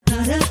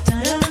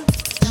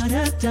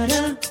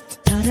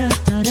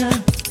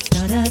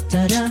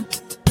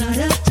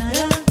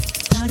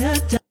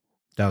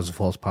That was a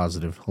false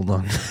positive. Hold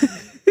on.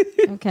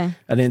 Okay.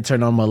 I didn't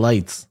turn on my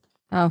lights.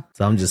 Oh.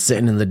 So I'm just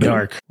sitting in the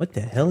dark. What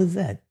the hell is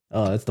that?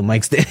 Oh, that's the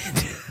mic stand.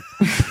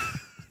 I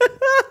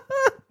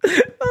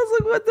was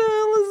like, what the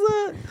hell is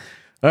that?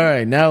 All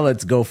right, now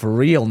let's go for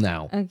real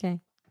now. Okay.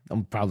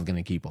 I'm probably going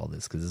to keep all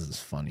this because this is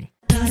funny.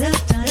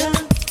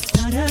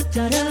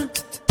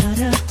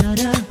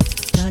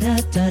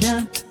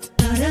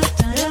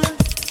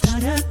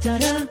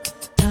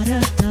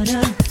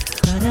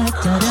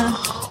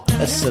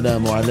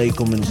 Assalamu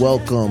alaikum and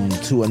welcome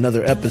to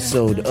another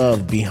episode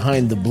of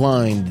Behind the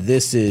Blind.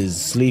 This is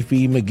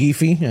Sleepy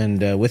McGeefy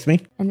and with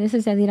me. And this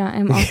is Adira.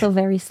 I'm also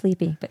very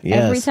sleepy, but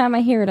Yes. every time I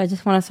hear it, I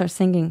just want to start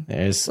singing.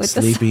 There's with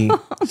the Sleepy song.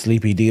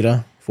 Sleepy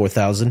Dita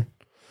 4000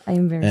 I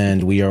am very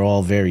and we are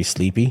all very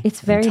sleepy.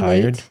 It's very and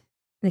tired. late.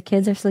 The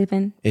kids are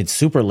sleeping. It's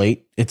super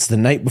late. It's the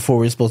night before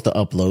we're supposed to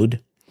upload.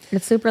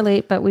 It's super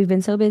late, but we've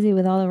been so busy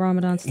with all the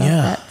Ramadan stuff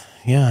that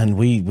Yeah, and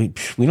we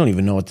don't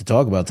even know what to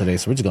talk about today,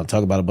 so we're just going to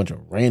talk about a bunch of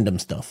random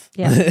stuff.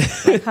 yeah,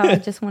 like how I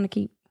just want to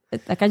keep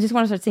I just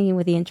want to start singing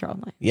with the intro.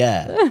 Like,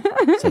 Yeah.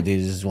 So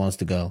Dita just wants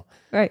to go.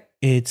 right.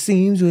 It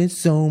seems with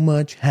so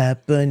much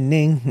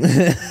happening.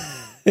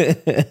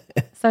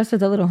 Starts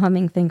with a little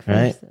humming thing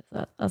first. Right.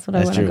 So that's what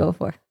I want to true. go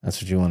for.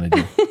 That's what you want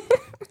to do.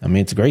 I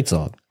mean, it's a great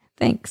song.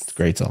 Thanks.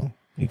 Great song.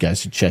 You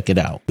guys should check it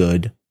out.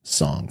 Good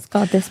song. It's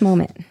called This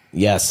Moment.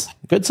 Yes.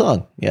 Good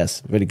song.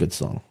 Yes. Very good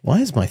song. Why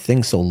is my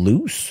thing so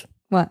loose?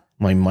 What?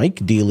 My mic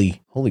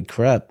dealy. Holy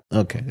crap.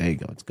 Okay, there you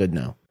go. It's good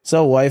now.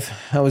 So, wife,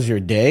 how was your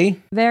day?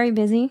 Very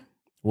busy.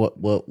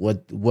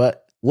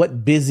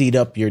 What busied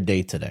up your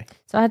day today?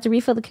 So I had to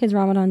refill the kids'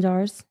 Ramadan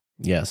jars.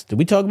 Yes. Did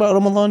we talk about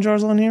Ramadan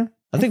jars on here?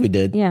 I think we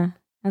did. Yeah.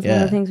 That's one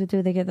Yeah. of the things we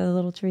do. They get the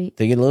little treat.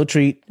 They get a little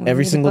treat We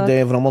every read a single book. day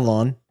of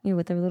Ramadan. Yeah,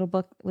 with their little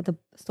book, with a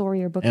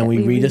story or book. And that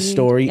we read a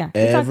story Yeah,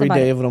 we talked every about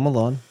day it. of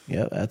Ramadan.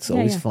 Yeah, that's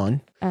always yeah.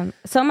 fun.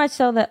 So much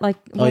so that like,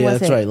 Oh, what yeah, was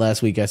that's it? right.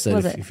 Last week I said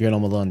Was if, it? if your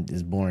Ramadan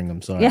is boring,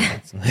 I'm sorry. Yeah.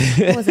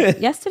 What was it?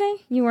 Yesterday?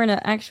 You were in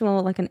an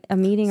actual, like a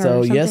meeting or So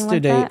something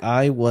yesterday like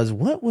that?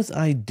 what was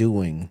I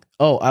doing?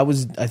 Oh,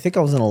 I think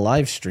I was in a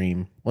live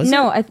stream. Was it?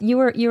 No, you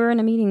were in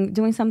a meeting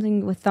doing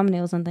something with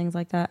thumbnails and things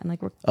like that. And like,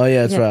 Oh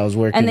yeah, that's right. I was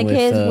working And the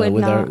kids would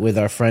not- with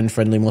our friend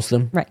Friendly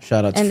Muslim. Right.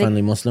 Shout out to And the-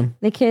 Friendly Muslim.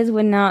 the kids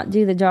would not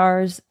do the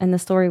jars and the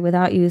story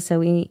without you. So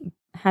we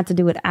had to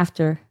do it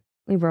after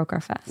we broke our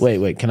fast.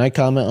 Wait. Can I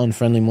comment on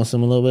Friendly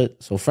Muslim a little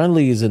bit? So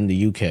Friendly is in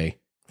the UK.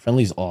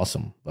 Friendly's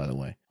awesome, by the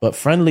way. But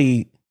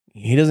Friendly,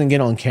 he doesn't get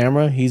on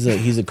camera. He's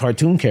a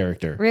cartoon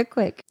character. Real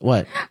quick.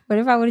 What? What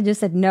if I would have just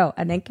said no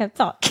and then kept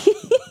talking?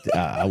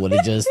 I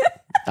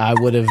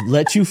would have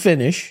let you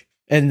finish,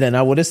 and then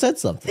I would have said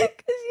something.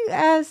 Because you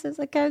asked, it's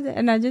like,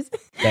 and I just.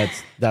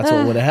 That's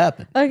what would have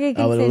happened. Okay,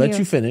 I would have let continue.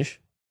 you finish,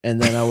 and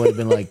then I would have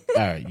been like,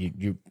 "All right,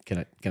 you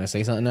can I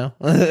say something now?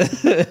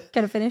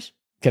 Can I finish?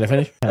 Can I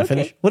finish? Can I Okay.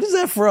 finish? What is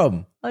that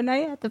from? Oh, now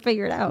you have to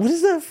figure it out. What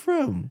is that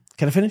from?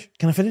 Can I finish?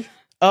 Can I finish?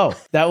 Oh,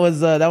 that was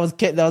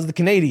the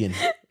Canadian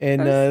in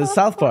From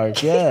South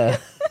Park. Yeah.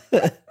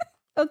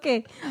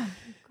 Okay,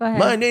 go ahead.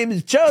 My name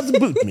is Charles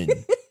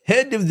Bootman,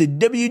 head of the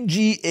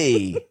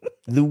WGA,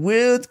 the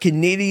World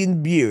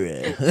Canadian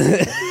Bureau.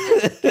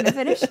 Can I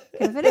finish?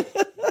 Can I finish?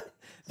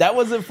 That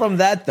wasn't from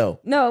that though.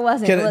 No, it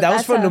wasn't. That was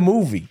That's from the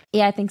movie.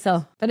 Yeah, I think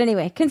so. But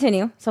anyway,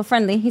 continue. So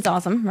Friendly, he's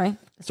awesome, right?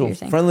 That's what So you're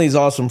saying. Friendly's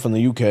awesome from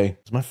the UK.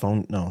 Is my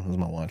phone? No, it's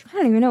my watch. I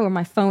don't even know where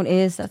my phone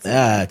is. That's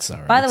That's all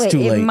right. By the way, it's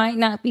too it late. might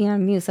not be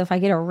on mute. So if I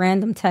get a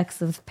random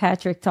text of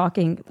Patrick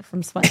talking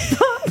from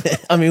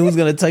SpongeBob, I mean, who's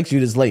gonna text you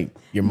this late?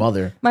 Your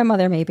mother. my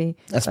mother maybe.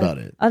 That's But about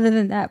it. Other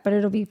than that, but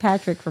it'll be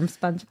Patrick from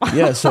SpongeBob.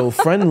 Yeah. So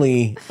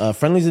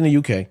Friendly's in the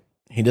UK.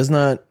 He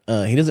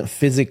doesn't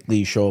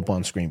physically show up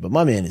on screen, but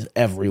my man is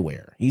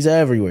everywhere. He's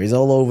everywhere. He's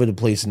all over the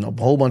place in a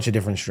whole bunch of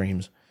different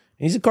streams.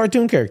 He's a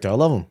cartoon character. I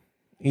love him.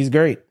 He's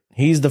great.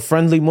 He's the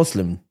friendly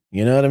Muslim.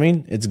 You know what I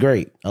mean? It's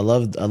great. I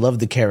love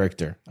the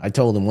character. I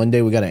told him one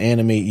day we got to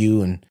animate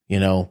you and,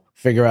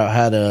 figure out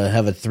how to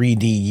have a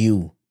 3D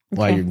you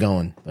while Okay. you're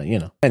going. But,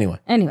 anyway,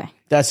 Anyway,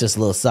 that's just a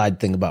little side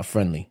thing about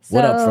Friendly.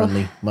 What up, So-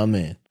 Friendly? My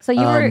man. so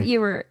you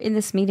were in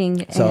this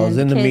meeting. So I was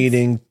in the kids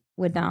meeting.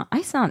 Would not.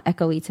 I sound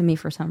echoey to me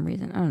for some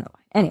reason. I don't know why.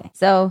 Anyway,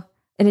 so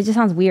and it just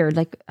sounds weird,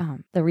 like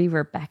the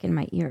reverb back in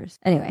my ears.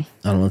 Anyway,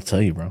 I don't know what to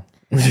tell you, bro.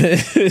 I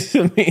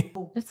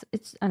mean,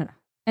 it's I don't know.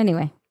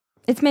 Anyway,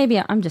 it's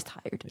maybe I'm just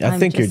tired. I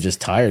think you're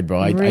just tired, bro.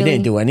 I really-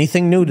 didn't do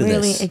anything new to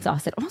really this.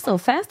 exhausted. Also,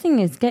 fasting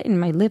is getting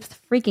my lips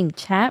freaking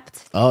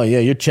chapped. Oh yeah,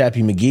 you're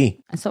Chappie McGee.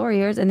 And so are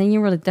yours. And then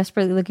you were like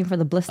desperately looking for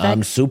the bliss deck.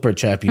 I'm super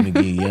Chappie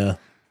McGee. Yeah,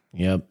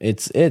 yep.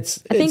 It's. I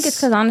think it's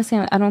because honestly,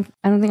 I don't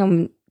think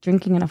I'm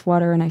drinking enough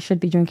water, and I should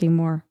be drinking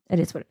more. It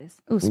is what it is.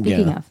 Oh,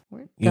 speaking Yeah. of,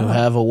 where'd it you go?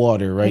 have a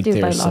water I right do, but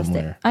there I lost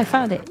somewhere. it. I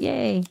found it.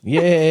 Yay!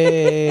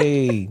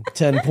 Yay!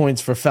 10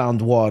 points for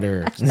found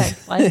water.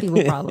 Hashtag blind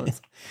people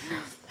problems.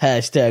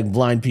 Hashtag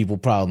blind people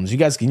problems. You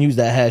guys can use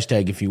that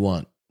hashtag if you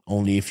want.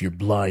 Only if you're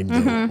blind,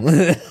 though.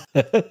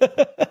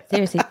 Mm-hmm.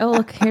 Seriously. Oh,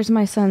 look, here's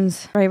my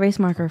son's dry erase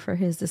marker for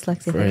his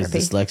dyslexia therapy.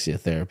 His dyslexia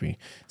therapy.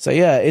 So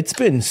yeah, it's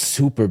been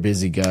super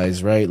busy,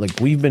 guys, right? Like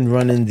we've been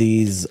running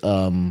these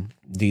live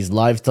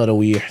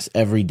tarawih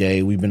every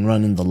day. We've been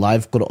running the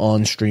live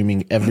Quran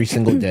streaming every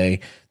single day.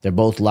 They're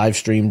both live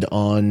streamed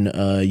on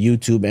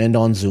YouTube and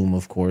on Zoom,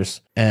 of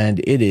course. And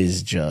it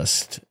is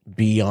just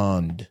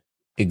beyond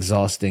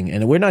exhausting,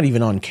 and we're not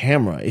even on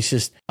camera. It's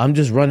just I'm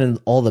just running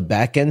all the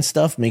back end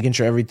stuff, making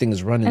sure everything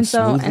is running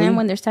smoothly. And then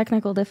when there's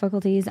technical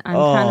difficulties, I'm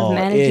kind of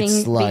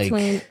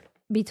managing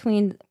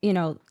between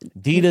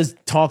Dita's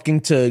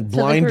talking to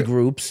blind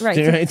groups,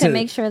 right? To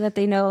make sure that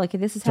they know like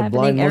this is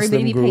happening.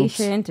 Everybody be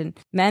patient and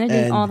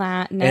managing all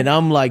that. And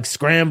I'm like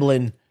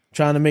scrambling,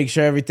 trying to make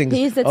sure everything's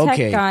He's the tech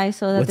guy,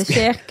 so that the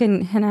sheikh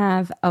can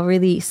have a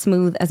really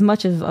smooth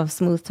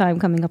time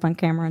coming up on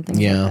camera and things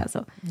like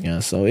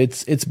that. So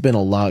it's been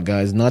a lot,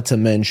 guys. Not to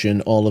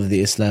mention all of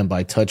the Islam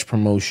by Touch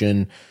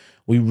promotion.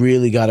 We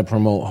really got to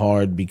promote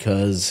hard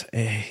because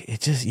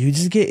you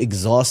just get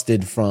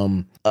exhausted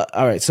from.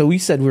 All right, so we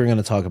said we were going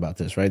to talk about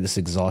this, right? This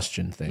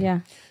exhaustion thing. Yeah.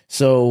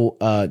 So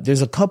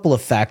there's a couple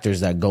of factors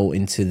that go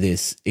into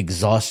this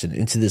exhaustion,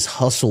 into this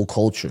hustle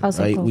culture,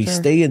 right? We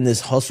stay in this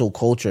hustle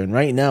culture. And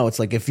right now it's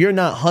like, if you're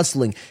not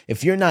hustling,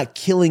 if you're not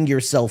killing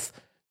yourself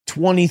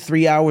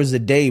 23 hours a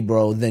day,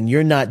 bro, then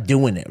you're not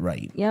doing it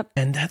right. Yep.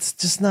 And that's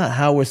just not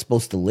how we're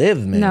supposed to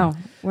live, man. No,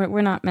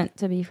 we're not meant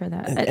to be for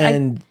that.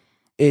 And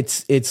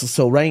it's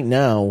so right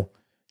now,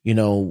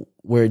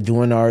 we're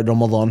doing our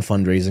Ramadan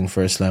fundraising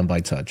for Islam by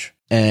Touch.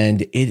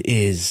 And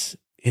it's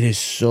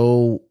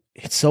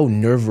so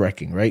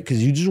nerve-wracking, right?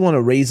 Because you just want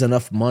to raise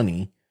enough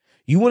money.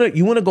 You want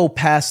to go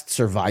past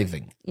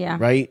surviving. Yeah.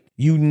 Right?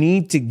 You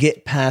need to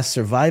get past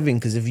surviving,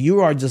 because if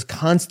you are just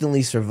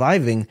constantly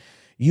surviving,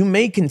 you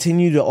may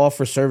continue to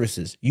offer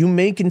services. You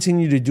may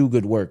continue to do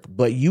good work,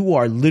 but you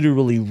are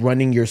literally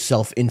running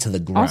yourself into the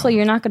ground. Also,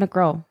 you're not going to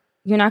grow.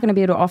 You're not going to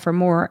be able to offer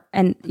more,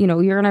 and you're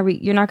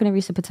not going to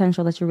reach the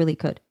potential that you really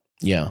could.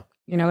 Yeah.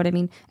 You know what I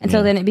mean? And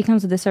so then it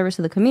becomes a disservice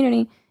to the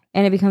community.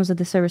 And it becomes a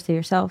disservice to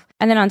yourself.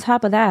 And then on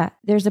top of that,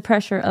 there's the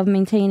pressure of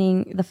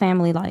maintaining the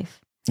family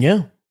life.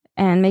 Yeah.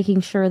 And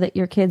making sure that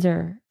your kids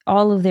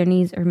all of their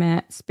needs are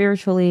met,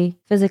 spiritually,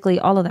 physically,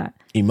 all of that.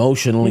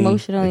 Emotionally.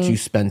 That you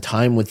spend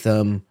time with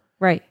them.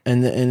 Right.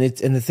 And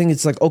the thing,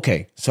 it's like,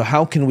 okay, so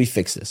how can we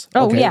fix this?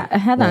 Oh, okay, yeah.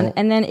 Hold on.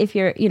 And then if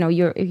you're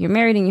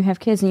married and you have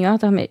kids and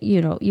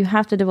you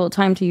have to devote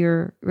time to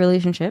your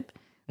relationship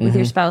with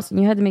your spouse,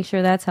 and you have to make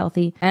sure that's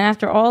healthy. And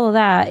after all of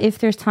that, if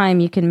there's time,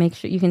 you can make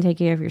sure you can take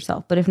care of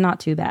yourself, but if not,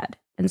 too bad.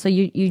 And so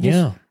you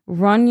just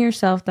run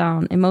yourself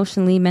down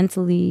emotionally,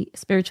 mentally,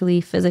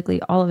 spiritually,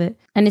 physically, all of it.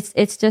 And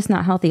it's just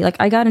not healthy. Like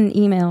I got an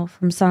email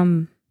from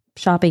some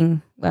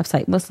shopping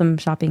website, Muslim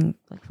shopping,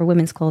 like for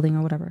women's clothing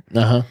or whatever.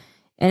 Uh-huh.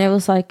 And it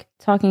was like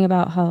talking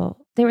about how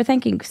they were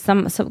thanking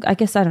I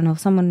guess, I don't know,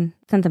 someone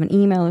sent them an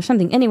email or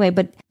something. Anyway,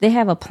 but they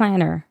have a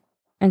planner.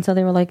 And so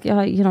they were like,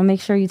 make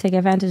sure you take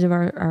advantage of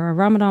our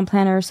Ramadan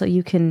planner so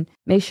you can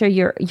make sure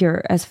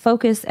you're as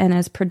focused and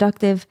as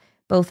productive,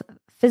 both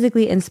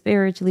physically and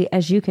spiritually,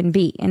 as you can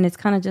be. And it's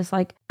kind of just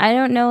like, I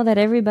don't know that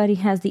everybody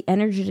has the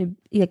energy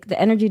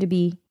to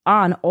be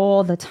on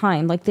all the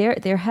time. Like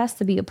there has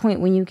to be a point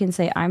when you can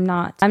say, I'm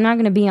not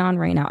going to be on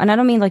right now. And I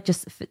don't mean like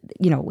just,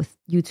 with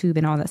YouTube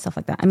and all that stuff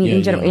like that. I mean,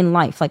 in general, in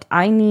life, like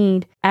I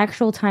need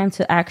actual time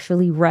to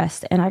actually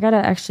rest. And I got to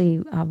actually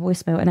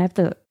voicemail, and I have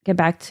to get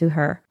back to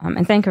her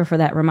and thank her for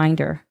that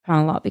reminder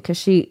a lot,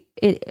 because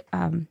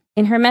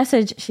in her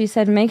message, she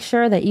said, make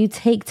sure that you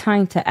take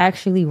time to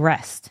actually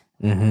rest.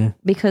 Mm-hmm.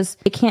 Because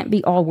it can't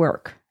be all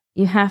work.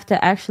 You have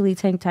to actually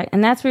take time.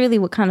 And that's really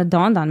what kind of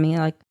dawned on me.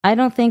 Like, I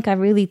don't think I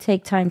really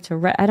take time to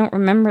rest. I don't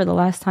remember the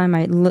last time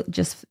I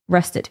just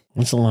rested.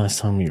 When's the last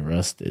time you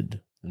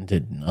rested and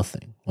did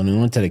nothing? When we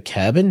went to the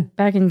cabin?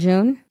 Back in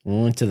June?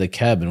 We went to the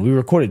cabin. We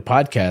recorded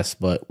podcasts,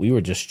 but we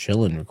were just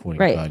chilling recording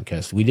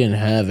podcasts. We didn't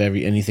have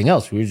anything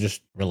else. We were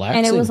just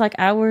relaxing. And it was like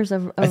hours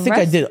of I think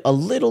rest. I did a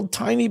little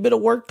tiny bit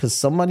of work because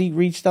somebody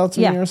reached out to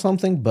me or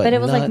something, but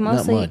it was like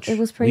mostly, not much. It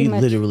was pretty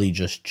much. We literally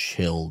just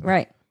chilled.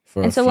 Right.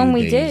 And so when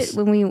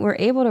we were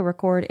able to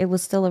record, it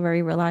was still a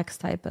very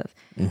relaxed type of,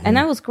 and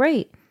that was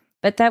great.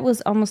 But that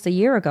was almost a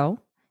year ago.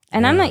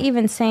 And I'm not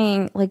even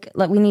saying like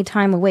we need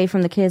time away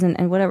from the kids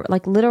and whatever,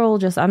 like literal,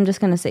 I'm just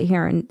going to sit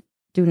here and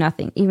do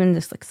nothing, even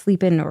just like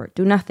sleep in or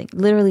do nothing,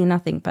 literally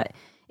nothing. But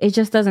it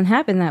just doesn't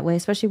happen that way,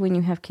 especially when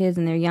you have kids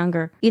and they're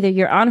younger. Either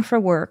you're on for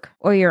work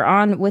or you're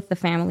on with the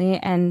family,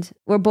 and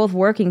we're both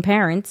working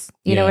parents,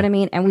 you know what I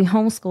mean? And we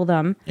homeschool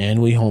them.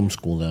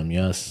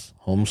 Yes.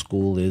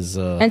 Homeschool is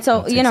and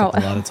so takes up a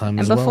lot of time.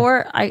 And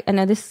before I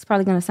know this is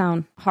probably going to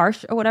sound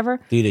harsh or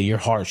whatever. Dita, you're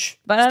harsh.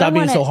 But stop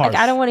being so harsh.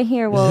 Like, I don't want to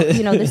hear. Well,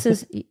 this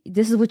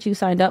is what you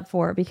signed up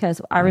for,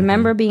 because I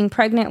remember being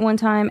pregnant one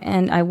time,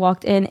 and I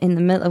walked in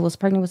the middle. I was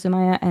pregnant with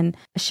Sumaya, and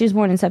she was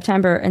born in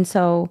September, and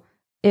so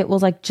it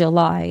was like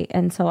July,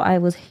 and so I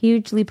was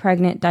hugely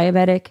pregnant,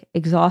 diabetic,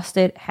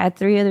 exhausted, had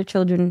 3 other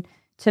children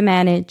to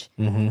manage,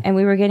 and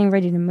we were getting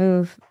ready to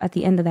move at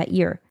the end of that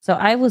year. So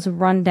I was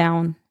run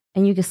down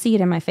and you could see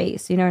it in my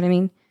face. You know what I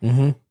mean?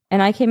 Mm-hmm.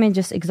 And I came in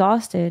just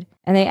exhausted,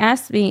 and they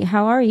asked me,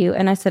 "How are you?"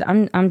 And I said,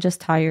 "I'm just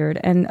tired."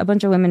 And a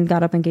bunch of women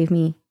got up and gave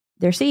me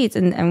their seats,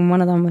 and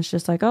one of them was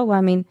just like, "Oh, well,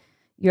 I mean,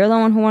 you're the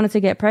one who wanted to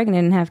get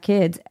pregnant and have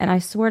kids." And I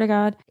swear to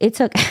God, it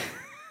took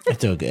It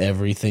took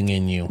everything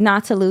in you.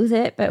 not to lose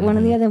it. But one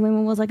of the other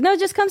women was like, "No,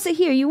 just come sit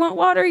here. You want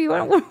water? You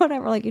want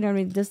whatever?" Like, you know what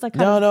I mean? Just like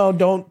No,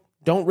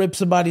 don't rip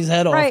somebody's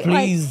head off, right,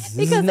 please. like, This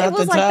because is not it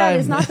was the like time. that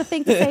is not the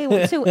thing to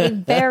say to a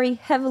very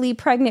heavily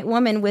pregnant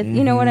woman with,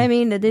 you know what I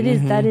mean? That it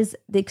is that is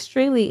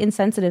extremely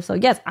insensitive. So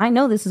yes, I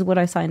know this is what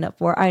I signed up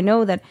for. I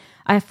know that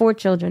I have 4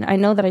 children. I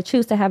know that I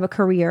choose to have a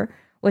career,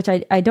 which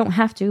I don't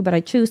have to, but I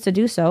choose to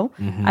do so.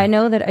 I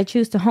know that I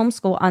choose to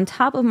homeschool on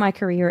top of my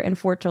career and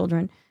 4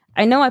 children.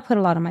 I know I put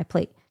a lot on my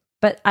plate,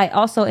 but I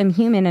also am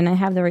human, and I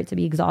have the right to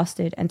be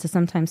exhausted and to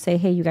sometimes say,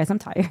 "Hey, you guys, I'm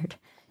tired."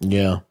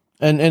 Yeah.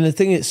 And the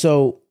thing is,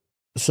 so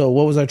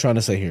what was I trying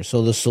to say here?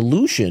 So the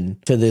solution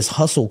to this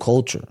hustle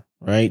culture,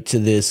 right? To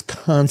this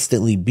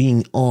constantly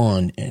being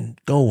on and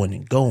going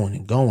and going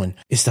and going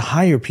is to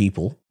hire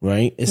people,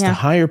 right? Is to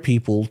hire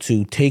people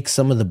to take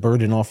some of the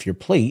burden off your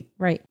plate.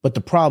 Right. But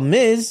the problem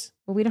is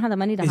But we don't have the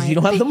money to hire you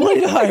don't have the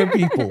money to hire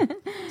people.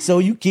 So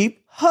you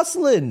keep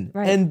hustling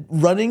Right. and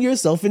running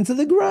yourself into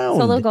the ground.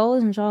 So the goal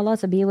is, inshallah,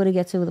 to be able to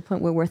get to the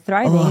point where we're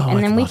thriving,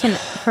 and then we can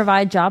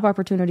provide job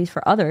opportunities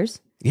for others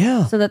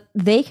Yeah. so that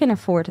they can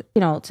afford,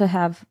 to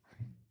have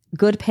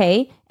good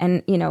pay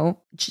and,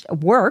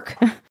 work.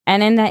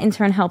 And then that in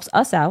turn helps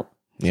us out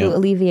to Yeah.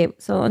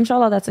 alleviate. So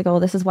inshallah, that's a goal.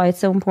 This is why it's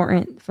so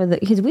important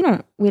because we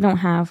don't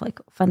have like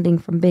funding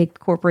from big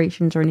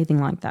corporations or anything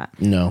like that.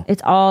 No.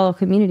 It's all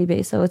community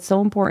based. So it's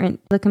so important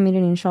for the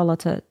community, inshallah,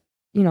 to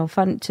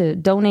fund, to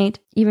donate,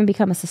 even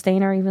become a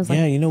sustainer, even like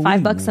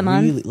 $5 a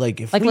month. Really,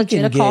 like if Like we legit,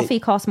 can a get, coffee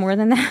costs more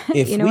than that.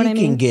 if You know we what I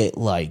can mean? get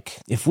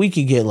if we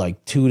could get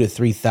like 2,000 to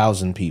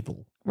 3,000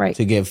 people Right.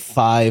 to give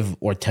 $5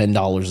 or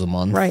 $10 a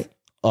month, Right.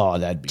 Oh,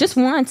 that'd be Just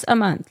once a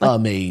month. Like,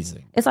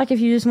 amazing. it's like if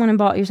you just went and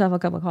bought yourself a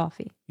cup of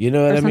coffee You know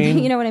or what I something.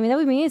 mean? You know what I mean? That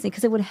would be amazing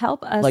because it would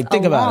help us. Like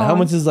think about it. How along.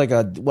 much is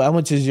how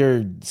much is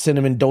your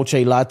cinnamon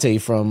dolce latte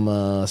from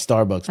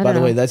Starbucks? By don't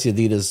the way, know. that's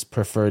Yadita's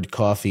preferred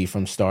coffee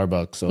from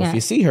Starbucks. So Yeah. if you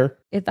see her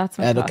If that's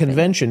my at a coffee.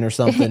 convention or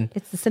something,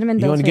 It's the cinnamon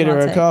you want to dolce get her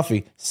a latte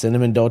coffee,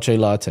 cinnamon dolce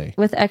latte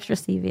with extra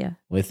stevia.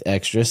 with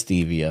extra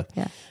stevia.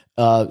 Yeah.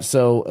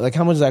 So like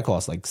how much does that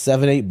cost? Like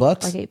 $7-8?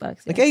 Like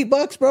 $8. Like Yeah.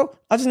 $8, bro.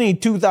 I just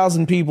need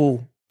 2,000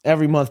 people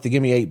every month to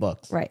give me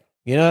 $8. Right.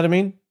 You know what I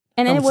mean?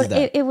 And How then much is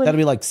that? it would That'd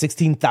be like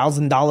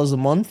 $16,000 a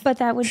month. but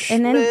that would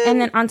and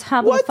then on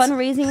top What? of the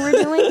fundraising we're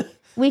doing,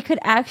 we could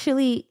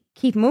actually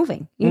keep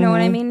moving. You know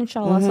what I mean?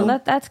 Inshallah. So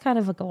that's kind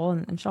of a goal,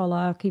 and inshallah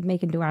I'll keep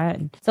making dua.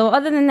 And so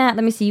other than that,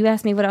 let me see. You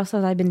asked me what else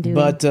have I been doing.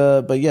 But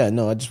yeah,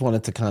 no, I just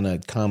wanted to kind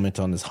of comment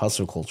on this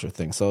hustle culture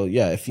thing. So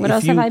yeah, what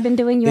else have I been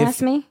doing? You if-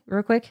 asked me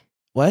real quick.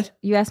 What?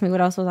 You asked me what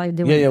else was I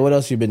doing. Yeah. What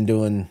else you been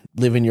doing?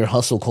 Living your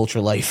hustle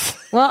culture life.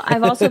 Well,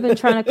 I've also been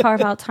trying to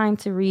carve out time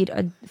to read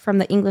from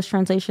the English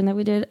translation that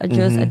we did, a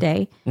juz a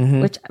day,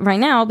 which right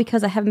now,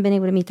 because I haven't been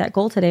able to meet that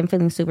goal today, I'm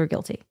feeling super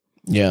guilty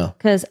Yeah.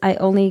 because I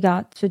only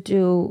got to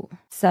do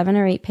 7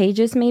 or 8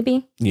 pages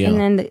maybe. Yeah. And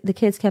then the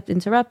kids kept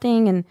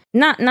interrupting, and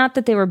not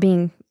that they were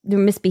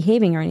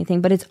misbehaving or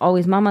anything, but it's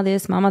always mama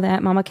this, mama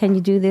that, mama, can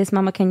you do this?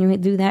 Mama, can you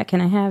do that?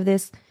 Can I have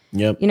this?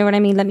 Yep. You know what I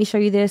mean? Let me show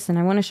you this, and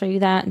I want to show you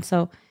that. And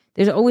so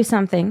there's always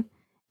something.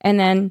 And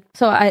then,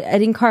 so I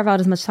didn't carve out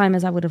as much time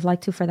as I would have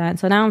liked to for that. And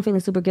so now I'm feeling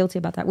super guilty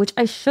about that, which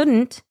I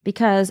shouldn't,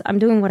 because I'm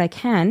doing what I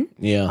can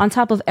Yeah. on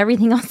top of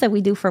everything else that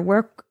we do for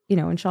work,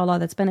 inshallah,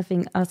 that's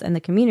benefiting us and the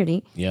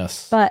community.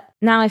 Yes. But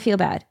now I feel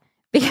bad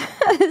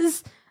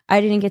because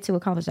I didn't get to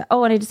accomplish that.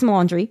 Oh, and I did some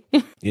laundry.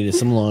 You did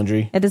some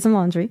laundry. I did some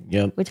laundry,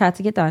 Yep. which had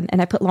to get done.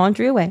 And I put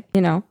laundry away,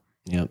 Yep.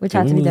 which Can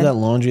had we to be move done. that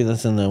laundry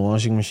that's in the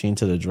washing machine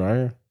to the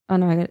dryer? Oh,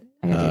 no, I got to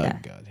do Oh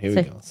that. God, here we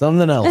So- go.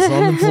 Something else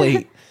on the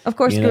plate. Of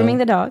course, You grooming know?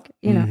 the dog,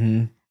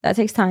 Mhm. that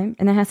takes time,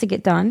 and that has to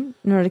get done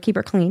in order to keep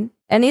her clean.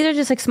 And these are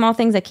just like small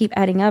things that keep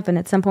adding up. And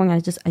at some point, I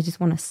just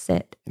want to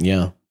sit.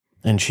 Yeah.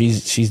 And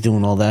she's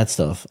doing all that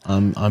stuff.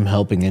 I'm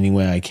helping any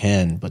way I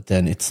can, but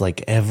then it's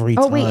like every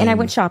time. Oh wait, and I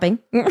went shopping.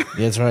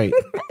 That's right.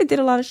 I did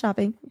a lot of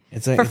shopping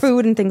It's like for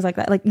food and things like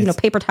that, like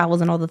paper towels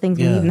and all the things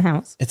we need in the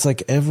house. It's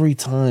like every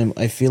time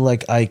I feel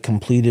like I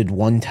completed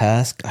one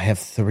task, I have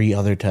 3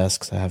 other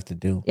tasks I have to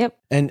do. Yep.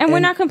 And we're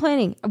not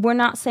complaining. We're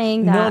not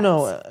saying that.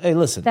 No. Hey,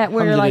 listen. that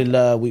we're like-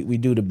 alhamdulillah, we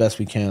do the best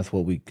we can with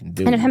what we can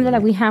do. And alhamdulillah,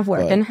 we have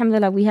work. But- And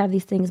alhamdulillah, we have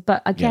these things.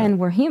 But again,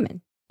 we're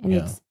human, and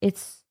Yeah.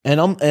 it's And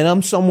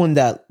I'm someone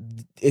that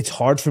it's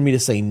hard for me to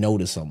say no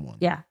to someone.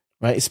 yeah.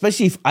 Right?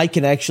 Especially if I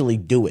can actually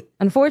do it.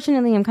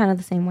 Unfortunately, I'm kind of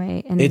the same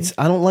way. And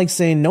I don't like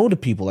saying no to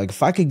people. Like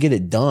if I could get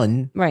it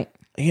done right.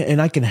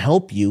 and I can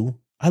help you,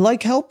 I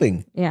like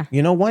helping. Yeah.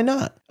 Why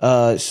not?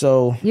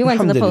 So You went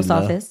to the post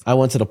alhamdulillah, office. I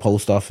went to the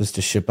post office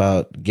to ship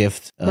out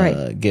gift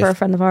Right. gift For a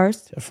friend of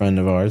ours. to a friend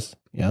of ours.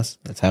 Yes,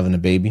 that's having a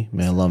baby.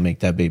 May Allah make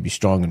that baby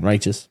strong and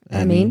righteous.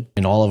 Ameen.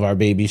 And all of our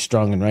babies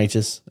strong and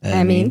righteous.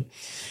 Ameen.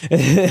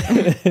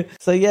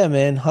 So yeah,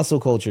 man, hustle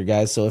culture,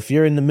 guys. So if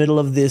you're in the middle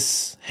of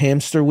this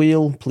hamster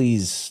wheel,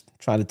 please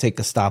try to take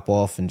a stop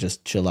off and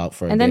just chill out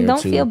for a And day then or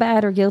don't two. feel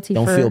bad or guilty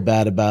Don't feel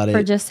bad about for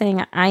it. just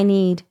saying, I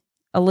need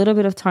a little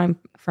bit of time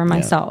for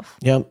myself.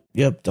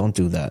 Yep. Don't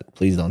do that.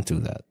 Please don't do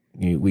that.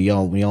 We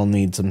all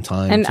need some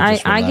time. And to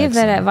just I give relax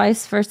that and-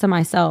 advice first to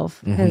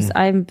myself because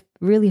I'm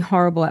really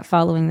horrible at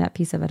following that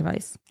piece of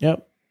advice.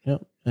 Yep.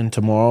 And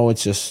tomorrow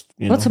it's just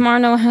Well, tomorrow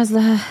Noah has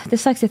the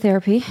dyslexia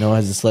therapy. Noah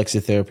has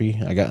dyslexia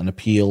therapy. I got an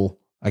appeal.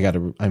 I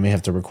may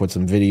have to record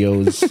some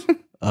videos.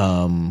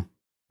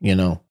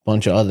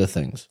 Bunch of other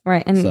things.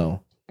 Right. And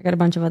So I got a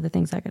bunch of other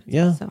things I got to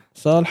do.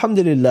 So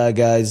alhamdulillah,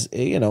 guys,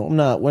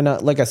 we're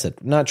not, like I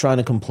said, not trying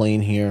to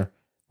complain here.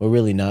 We're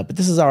really not, but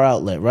this is our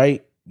outlet,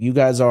 right? You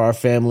guys are our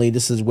family.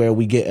 This is where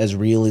we get as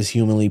real as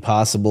humanly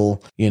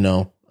possible,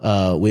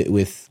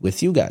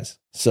 with you guys.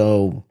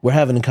 So we're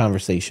having a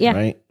conversation,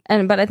 right?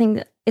 But I think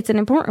that it's an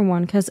important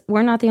one because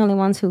we're not the only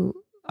ones who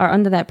are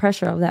under that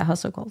pressure of that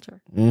hustle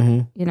culture.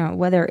 Mm-hmm.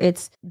 Whether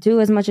it's do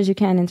as much as you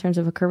can in terms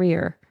of a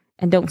career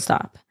and don't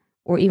stop,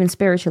 or even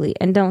spiritually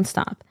and don't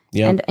stop.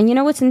 Yeah. And you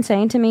know what's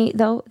insane to me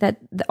though, that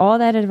all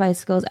that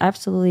advice goes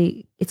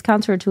absolutely, it's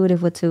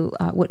counterintuitive to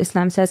what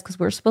Islam says, because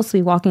we're supposed to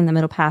be walking the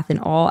middle path in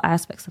all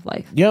aspects of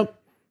life. Yep.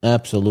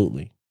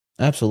 Absolutely.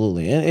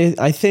 And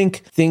I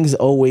think things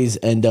always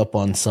end up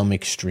on some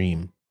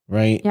extreme,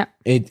 right? Yeah.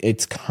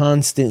 It's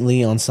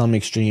constantly on some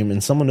extreme,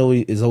 and someone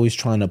is always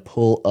trying to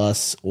pull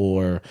us,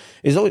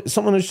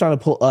 someone is trying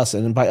to pull us,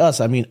 and by us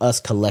I mean us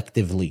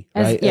collectively,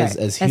 right?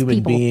 As human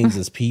people. beings,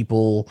 as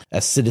people,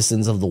 as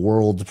citizens of the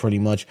world, pretty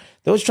much.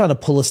 They're always trying to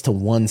pull us to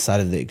one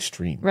side of the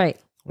extreme. Right.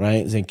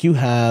 Right. It's like you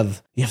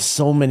have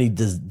so many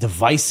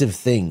divisive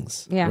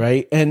things. Yeah.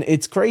 Right. And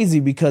it's crazy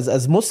because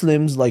as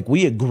Muslims, like,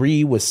 we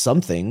agree with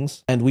some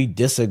things and we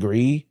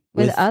disagree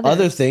with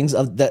other things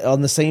on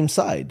the same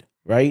side.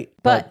 Right.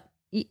 But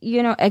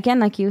again,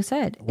 like you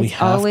said, we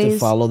have to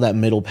follow that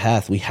middle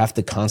path. We have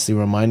to constantly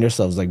remind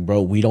ourselves, like,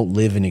 bro, we don't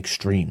live in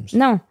extremes.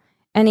 No.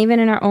 And even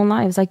in our own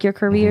lives, like, your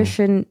career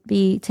shouldn't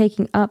be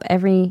taking up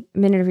every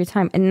minute of your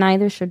time, and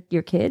neither should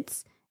your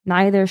kids.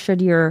 Neither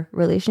should your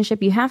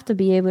relationship. You have to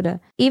be able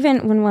to,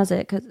 even when was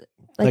it? Because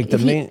the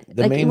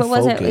main what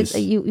was focus.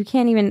 You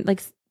can't even,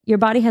 like, your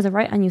body has a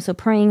right on you. So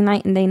praying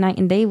night and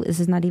day, this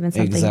is not even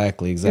something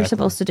exactly you're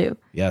supposed to do.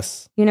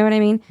 Yes. You know what I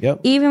mean?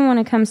 Yep. Even when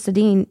it comes to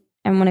deen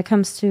and when it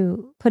comes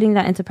to putting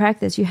that into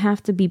practice, you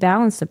have to be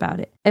balanced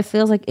about it. It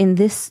feels like in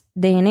this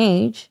day and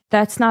age,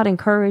 that's not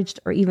encouraged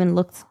or even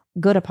looked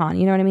good upon.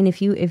 You know what I mean?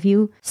 If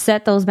you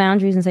set those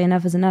boundaries and say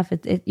enough is enough,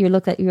 you're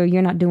looked at,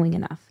 you're not doing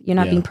enough. You're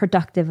not being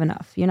productive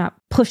enough. You're not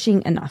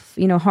pushing enough,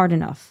 hard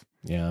enough.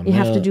 Yeah. You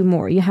have to do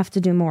more. You have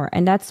to do more.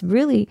 And that's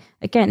really,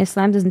 again,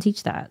 Islam doesn't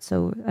teach that.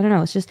 So I don't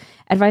know. It's just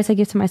advice I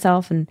give to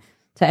myself and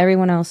to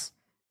everyone else.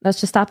 Let's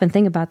just stop and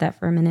think about that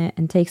for a minute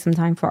and take some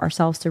time for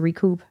ourselves to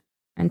recoup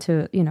and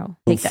to,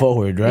 move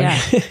forward,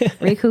 right? Yeah.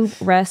 Recoup,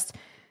 rest,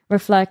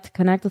 reflect,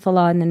 connect with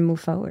Allah, and then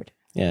move forward.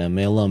 Yeah,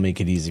 may Allah make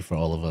it easy for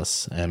all of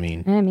us. I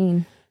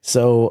mean,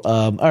 so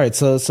all right.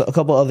 So a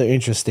couple other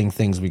interesting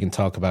things we can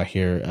talk about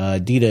here.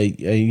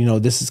 Dita,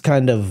 this is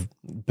kind of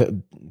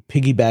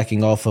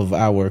piggybacking off of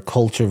our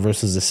culture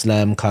versus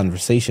Islam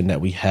conversation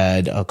that we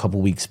had a couple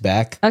weeks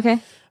back.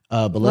 Okay.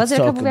 But Was let's it a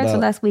talk couple weeks about or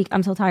last week?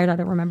 I'm so tired, I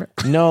don't remember.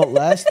 No,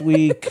 last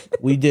week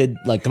we did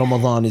like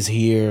Ramadan is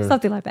here,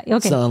 Something like that.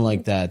 Okay. something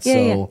like that.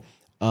 Yeah,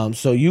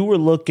 So you were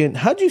looking.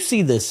 How'd you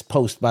see this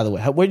post, by the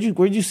way? Where'd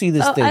you see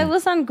this thing? I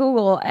was on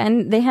Google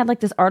and they had like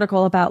this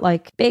article about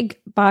like big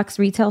box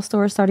retail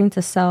stores starting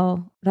to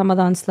sell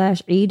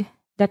Ramadan/Eid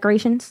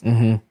decorations.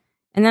 Mm-hmm.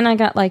 And then I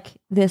got like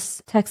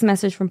this text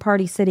message from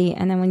Party City,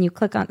 and then when you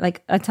click on,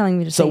 like, telling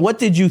me to So say, what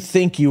did you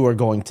think you were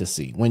going to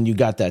see when you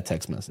got that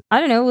text message?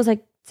 I don't know, it was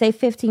like say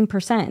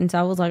 15%, and so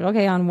I was like,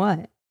 okay, on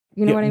what?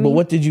 You know what I mean? But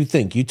what did you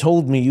think? You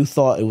told me you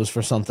thought it was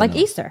for something like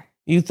else. Easter,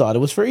 You thought it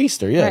was for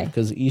Easter, yeah, Right.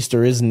 because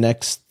Easter is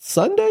next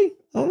Sunday.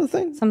 I don't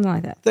think. something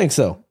like that. Think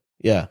so.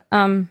 Yeah.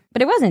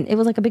 But it wasn't. It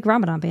was like a big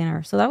Ramadan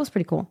banner, so that was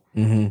pretty cool.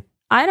 Mm-hmm.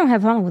 I don't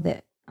have a problem with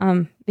it.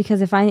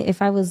 Because if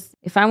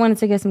I wanted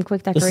to get some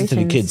quick decorations, Listen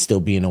to the kids still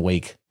being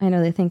awake. I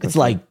know they think It's we're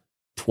like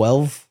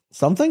 12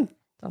 something.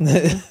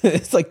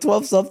 It's like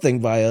 12 something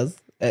by us.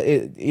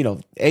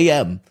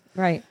 AM.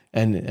 right.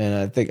 And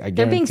I think I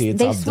They're being. guarantee it's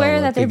They swear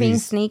Abdullah. that they're Think being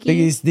he's- sneaky. Think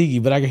he's sneaky,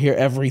 but I can hear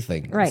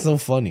everything. Right. It's so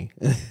funny.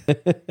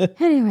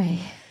 Anyway.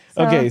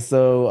 So, Okay,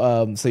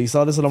 so you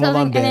saw this on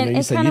Ramadan and then banner. You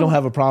it's said kind you of- don't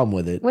have a problem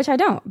with it. which I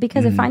don't,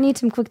 because if I need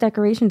some quick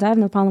decorations, I have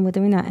no problem with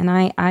doing that. And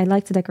I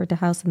like to decorate the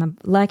house, and I'm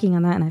lacking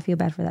on that, and I feel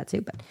bad for that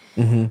too. But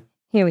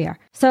here we are.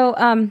 So,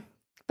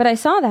 but I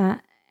saw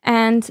that,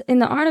 and in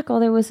the article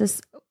there was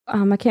this.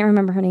 I can't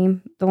remember her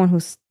name, the one who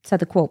said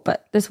the quote,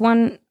 but this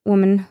one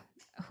woman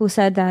who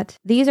said that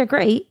these are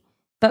great,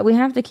 but we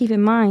have to keep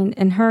in mind,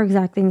 and her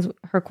exact things,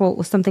 her quote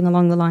was something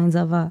along the lines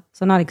of,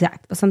 so not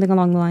exact, but something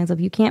along the lines of,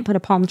 you can't put a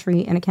palm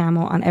tree and a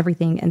camel on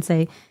everything and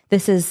say,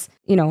 this is,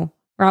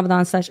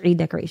 Ramadan/Eid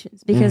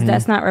decorations, because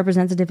that's not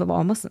representative of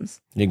all Muslims.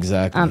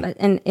 Exactly.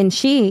 And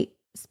she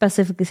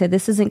specifically said,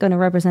 this isn't going to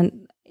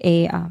represent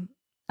a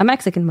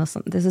Mexican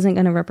Muslim. This isn't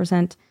going to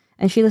represent,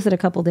 and she listed a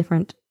couple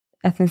different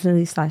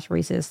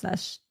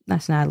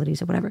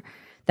ethnicities/races/nationalities or whatever.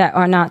 that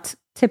are not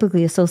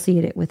typically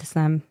associated with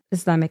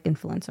Islamic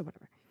influence or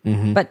whatever.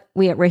 But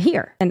we're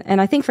here.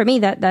 And I think for me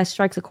that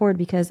strikes a chord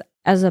because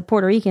as a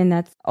Puerto Rican,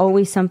 that's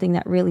always something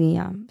that really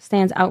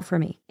stands out for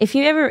me. If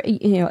you ever,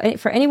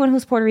 for anyone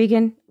who's Puerto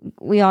Rican,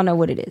 we all know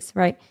what it is,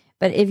 right?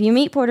 But if you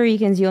meet Puerto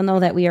Ricans, you'll know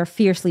that we are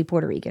fiercely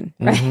Puerto Rican,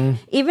 right?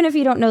 Even if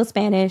you don't know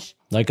Spanish.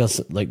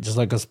 Just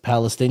like us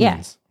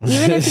Palestinians. Yeah.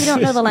 Even if you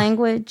don't know the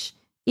language,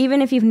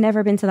 even if you've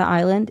never been to the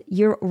island,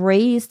 you're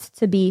raised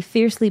to be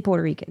fiercely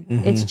Puerto Rican.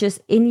 It's just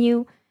in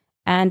you.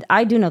 And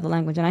I do know the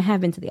language, and I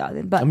have been to the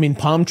island. But I mean,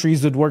 palm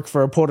trees would work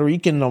for a Puerto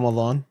Rican in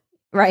Ramadan.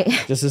 Right.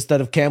 Just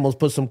instead of camels,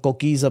 put some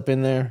coquis up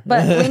in there.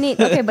 But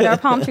but our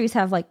palm trees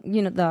have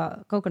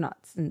the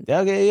coconuts. And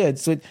Yeah.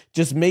 So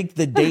just make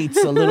the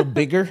dates a little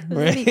bigger,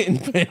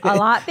 right? A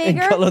lot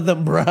bigger? And color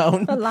them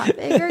brown. A lot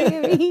bigger,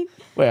 you mean?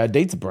 Wait, are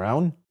dates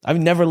brown? I've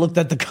never looked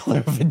at the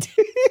color of a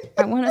date.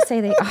 I want to say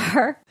they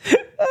are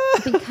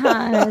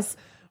because,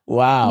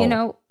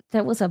 wow.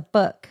 there was a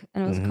book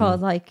and it was called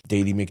like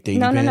Datey McDatey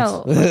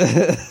No.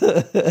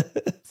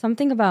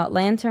 Something about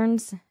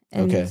lanterns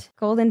and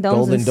golden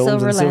domes and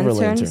silver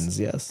lanterns.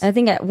 Yes. And I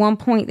think at one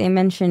point they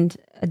mentioned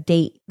a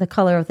date, the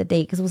color of the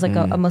date, because it was like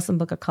a Muslim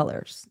book of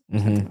colors,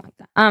 something like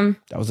that.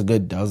 That was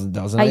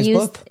a nice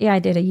book. Yeah, I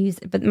did. I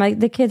used it, but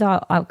the kids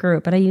all outgrew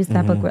it. But I used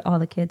that book with all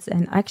the kids,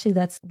 and actually,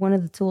 that's one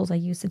of the tools I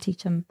used to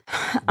teach them.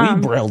 We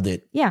brailled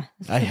it. Yeah,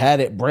 I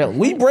had it brailled.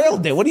 We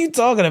brailled it. What are you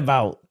talking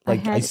about?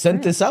 Like I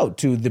sent this out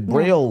to the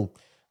Braille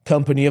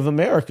Company of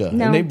America,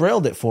 and they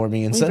brailled it for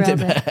me and sent it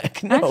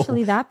back. No,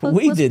 actually, that book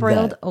was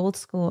brailled old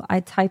school. I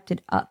typed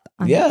it up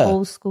on an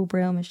old school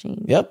braille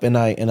machine. Yep, and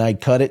I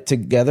cut it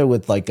together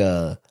with I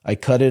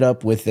cut it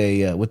up with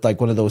with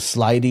like one of those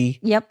slidey.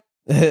 Yep,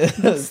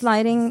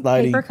 sliding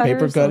paper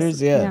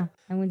cutters. Yeah.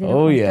 And we did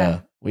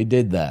that. We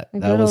did that.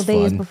 Like that was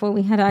days fun. Before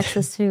we had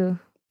access to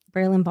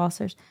braille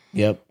embossers.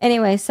 Yep.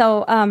 Anyway,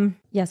 so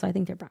so I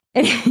think they're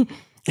brown.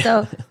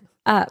 So.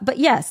 But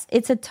yes,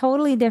 it's a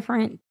totally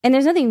different, and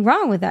there's nothing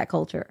wrong with that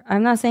culture.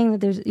 I'm not saying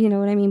that there's,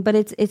 what I mean, but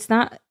it's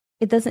not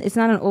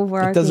an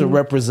overarching. It doesn't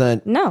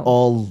represent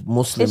all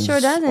Muslims. It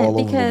sure doesn't,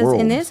 because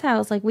in this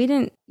house, like we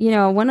didn't,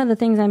 one of the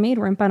things I made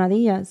were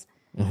empanadillas,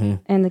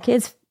 and the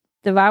kids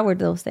devoured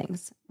those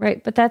things,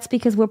 right? But that's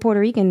because we're Puerto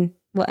Rican,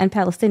 and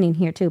Palestinian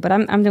here too. But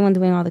I'm the one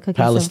doing all the cooking.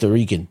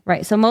 Palestinian,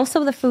 right? So most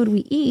of the food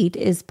we eat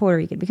is Puerto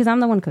Rican because I'm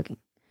the one cooking.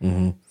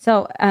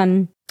 So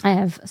I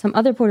have some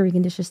other Puerto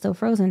Rican dishes still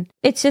frozen.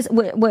 It's just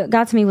what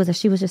got to me was that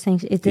she was just saying,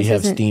 "This Do you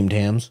have steamed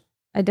hams?"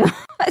 I don't.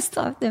 I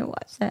still have to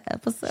watch that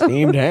episode.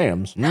 Steamed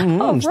hams. Steamed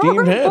hams.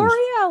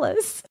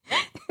 Borealis.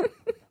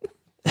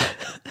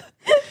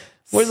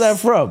 Where's that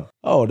from?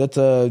 Oh, that's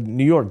a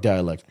New York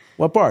dialect.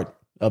 What part?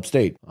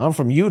 Upstate. I'm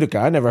from Utica.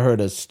 I never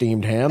heard of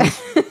steamed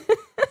hams.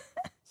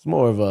 It's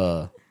more of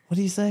a, what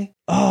do you say?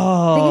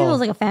 Oh, I think it was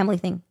like a family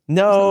thing.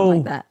 No, or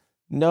something like that.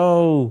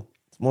 No,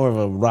 it's more of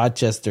a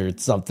Rochester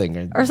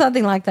something or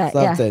something like that.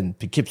 Something. Yeah.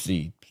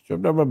 Poughkeepsie.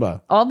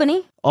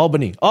 Albany.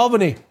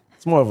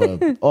 It's more of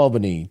a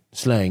Albany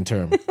slang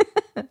term.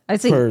 I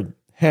see. For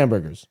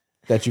hamburgers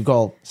that you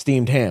call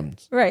steamed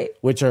hams, right?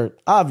 Which are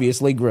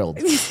obviously grilled.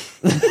 That's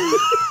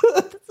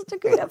such a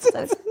great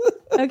episode.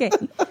 Okay.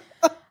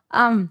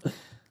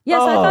 Yeah,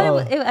 so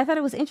I thought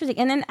it was interesting,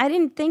 and then I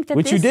didn't think that.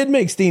 Which you did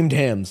make steamed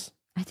hams.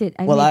 I did.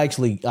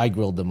 I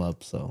grilled them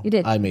up, so you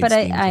did. I made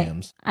steamed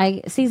hams.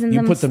 I seasoned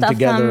them. You put them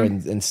together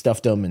and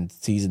stuffed them and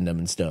seasoned them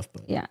and stuff.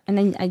 But. Yeah, and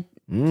then I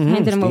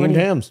handed them over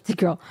to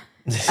girl.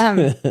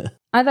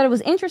 I thought it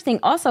was interesting.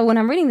 Also, when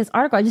I'm reading this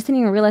article, I just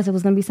didn't even realize it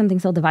was going to be something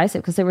so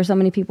divisive because there were so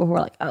many people who were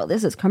like, "Oh,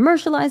 this is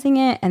commercializing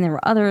it," and there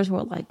were others who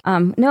were like,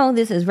 "No,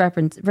 this is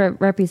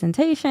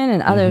representation,"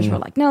 and others were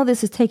like, "No,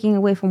 this is taking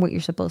away from what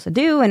you're supposed to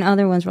do," and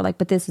other ones were like,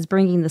 "But this is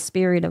bringing the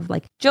spirit of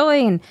like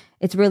joy and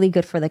it's really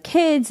good for the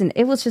kids." And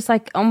it was just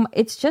like,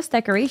 it's just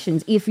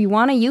decorations. If you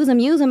want to use them,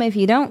 use them. If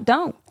you don't.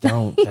 Don't.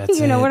 That's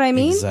you know what I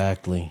mean?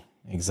 Exactly.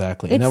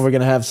 And then we're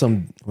gonna have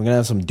some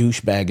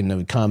douchebag in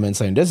the comments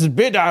saying, "This is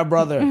bid'ah,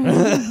 brother."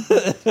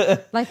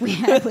 Like we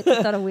had with the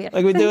tarawih.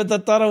 Like we did with the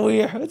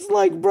tarawih. It's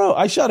like, bro,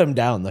 I shut him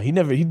down though. He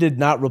did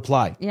not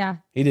reply. Yeah.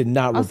 He did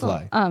not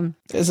reply.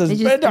 This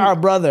is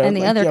bid'ah, brother. And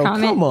the other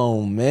comment. Come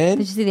on, man.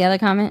 Did you see the other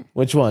comment?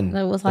 Which one?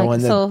 That was like,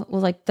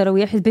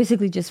 tarawih is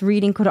basically just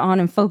reading Quran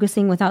and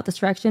focusing without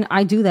distraction.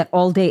 I do that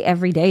all day,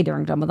 every day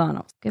during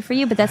Ramadan. Good for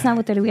you, but that's not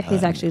what tarawih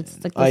is actually.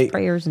 It's like those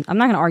prayers, and I'm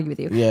not going to argue with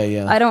you.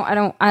 Yeah. I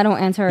don't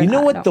answer. You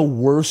know what the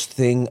worst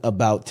thing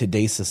about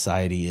today's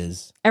society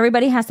is?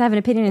 Everybody has to have an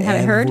opinion and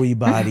have it heard.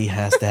 Everybody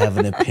has to have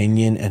an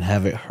opinion and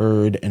have it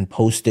heard and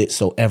post it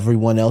so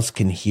everyone else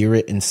can hear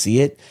it and see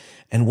it.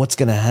 And what's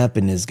going to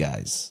happen is,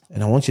 guys,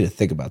 and I want you to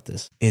think about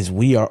this, is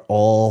we are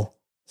all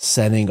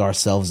setting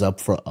ourselves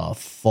up for a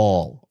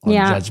fall on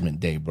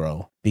Judgment Day,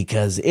 bro.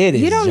 Because it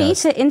is. You don't need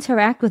to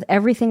interact with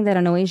everything that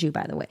annoys you,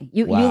 by the way.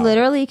 You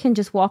literally can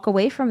just walk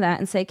away from that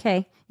and say,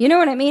 okay, you know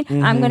what I mean?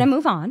 I'm going to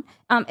move on.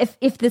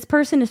 If this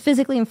person is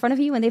physically in front of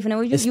you and they've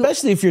annoyed you.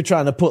 Especially if you're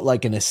trying to put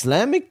like an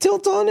Islamic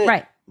tilt on it.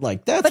 Right.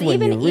 Like that's But when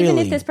even you really. even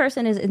if this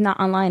person is not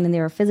online and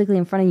they're physically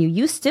in front of you,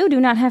 you still do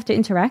not have to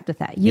interact with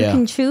that. You Yeah.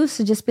 can choose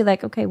to just be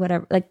like, okay,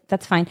 whatever, like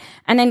that's fine,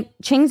 and then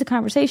change the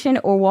conversation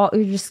or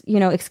just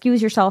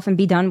excuse yourself and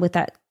be done with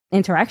that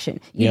interaction.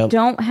 You Yep.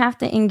 don't have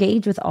to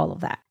engage with all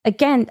of that.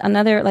 Again,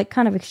 another like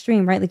kind of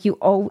extreme, right? Like you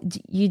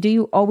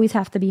always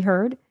have to be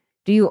heard?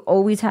 Do you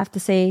always have to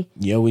say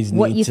you always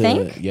what need you to,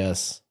 think?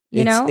 Yes.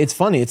 You know? It's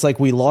funny. It's like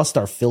we lost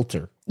our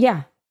filter,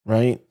 Yeah.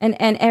 right? And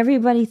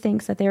everybody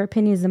thinks that their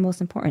opinion is the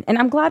most important. And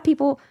I'm glad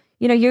people,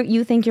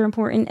 you think you're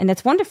important, and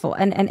it's wonderful.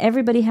 And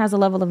everybody has a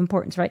level of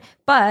importance, right?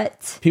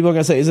 But People are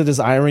gonna say, "Is it this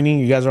irony?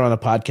 You guys are on a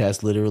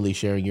podcast, literally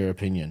sharing your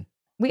opinion."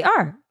 we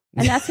are.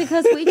 And that's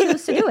because we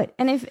choose to do it.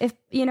 And if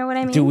you know what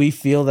I mean? Do we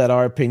feel that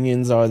our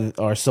opinions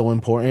are so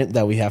important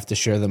that we have to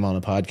share them on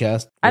a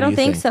podcast? I What do don't you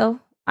think so.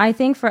 I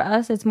think for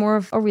us, it's more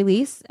of a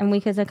release, and we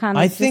could kind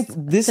of I think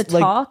this, to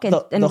like, talk and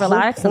the whole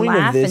relax and point of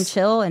laugh and this-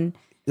 chill and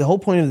The whole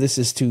point of this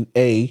is to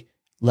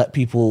let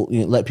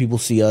people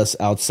see us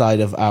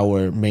outside of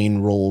our main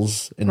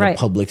roles in Right. the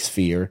public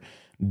sphere.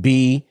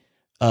 B,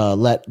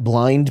 let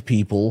blind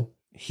people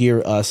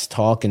hear us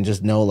talk and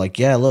just know, like,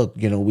 yeah, look,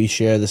 we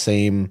share the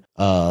same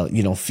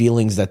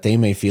feelings that they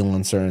may feel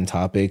on certain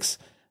topics.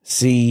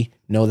 C,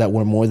 know that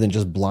we're more than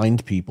just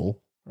blind people,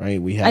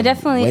 right? We have. I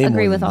definitely way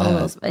agree more with than all of that.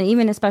 those, and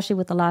even especially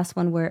with the last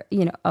one, where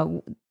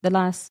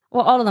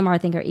all of them I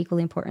think are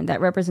equally important. That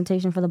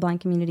representation for the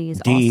blind community is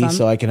D, awesome.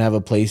 so I can have a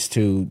place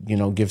to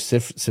give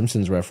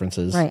Simpsons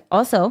references, Right.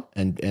 Also,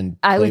 and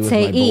I play would with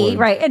say my E, board.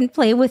 right, and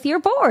play with your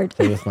board.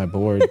 Play with my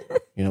board,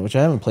 which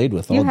I haven't played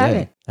with all You day.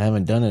 haven't. I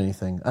haven't done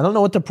anything. I don't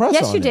know what to press.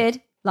 Yes, on you it.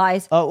 did.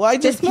 Lies. Oh, well, I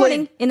just This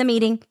morning played. in the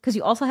meeting, because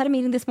you also had a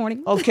meeting this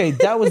morning. Okay,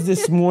 that was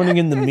this morning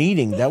in the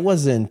meeting. That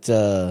wasn't.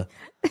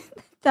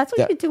 That's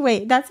what you do.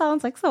 Wait, that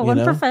sounds like so You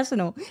know?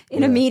 unprofessional.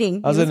 In a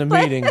meeting. I was You in a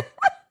play- meeting,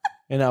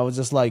 and I was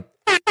just like,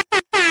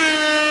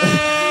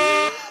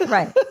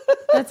 Right.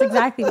 That's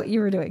exactly what you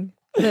were doing.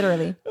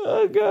 Literally.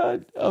 "Oh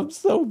God, I'm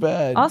so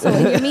bad." Also,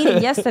 in your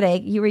meeting yesterday,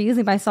 you were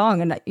using my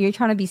song and you're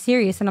trying to be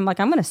serious, and I'm like,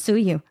 I'm going to sue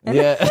you. And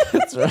Yeah,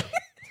 that's right.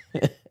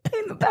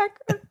 in the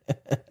background.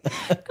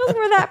 Because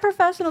we're that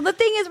professional. The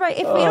thing is, right,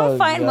 if we Oh, don't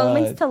find God.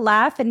 moments to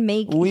laugh and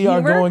make We are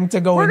humor, going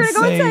to go we're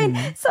gonna insane.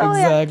 So,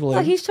 yeah, Exactly.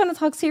 so he's trying to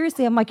talk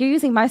seriously. I'm like, you're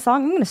using my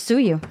song. I'm going to sue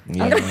you.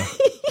 Yeah.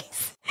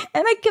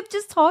 And I kept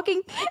just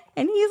talking,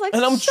 and he's like,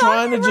 And I'm "Shut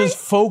trying to your just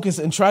focus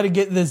and try to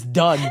get this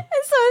done. And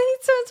so he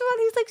turns around,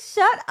 he's like,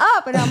 shut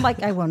up. And I'm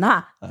like, I will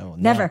not. I will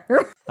Never.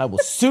 I will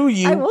sue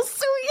you. I will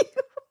sue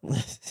you.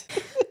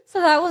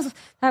 So that was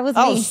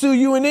I'll me. sue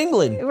you in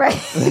England. Right.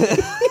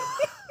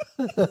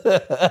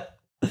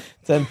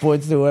 10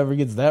 points to whoever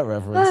gets that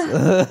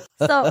reference.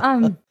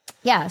 So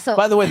yeah, so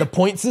By the way, the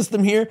point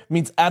system here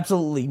means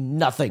absolutely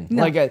nothing.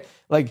 No. Okay,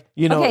 so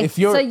you've if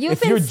you're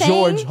been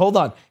George, saying- hold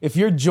on. If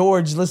you're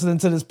George listening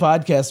to this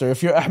podcast, or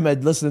if you're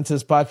Ahmed listening to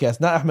this podcast,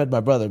 not Ahmed,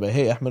 my brother, but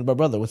hey, Ahmed, my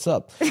brother, what's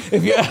up?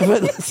 If you're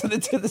Ahmed listening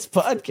to this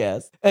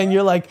podcast and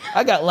you're like,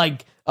 I got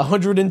like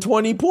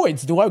 120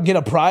 points, do I get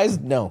a prize?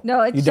 No,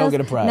 it's you don't just-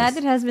 get a prize.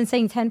 Nadid has been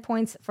saying 10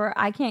 points for,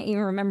 I can't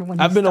even remember when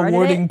he I've been started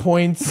awarding it.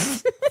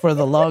 points for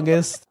the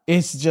longest.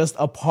 It's just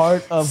a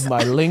part of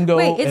my lingo.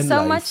 Wait, it's in so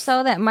life. much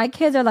so that my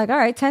kids are like, all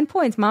right, 10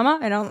 points, mama.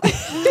 And I'm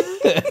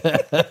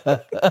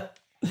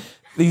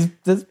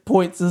This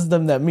point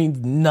system that means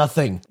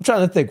nothing. I'm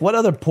trying to think what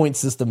other point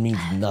system means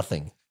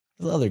nothing.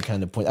 The other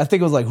kind of point. I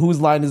think it was like, whose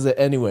line is it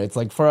anyway? It's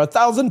like for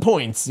 1,000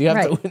 points, you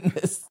have to Right. win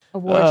this.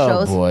 award Oh,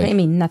 shows. boy. They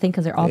mean nothing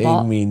because they're all They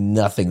bought. mean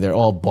nothing. They're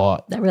all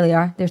bought. That really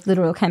are. There's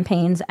literal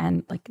campaigns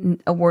and like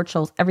award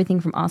shows, everything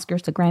from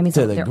Oscars to Grammys.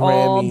 To the They're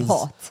all Grammys.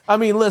 bought. I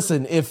mean,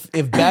 listen, if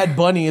Bad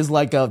Bunny is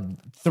like a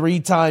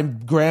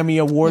 3-time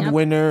Grammy Award Yep.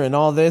 winner and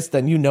all this,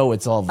 then you know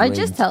it's all It rigged.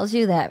 just tells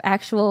you that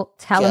actual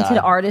talented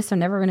God. artists are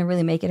never going to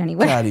really make it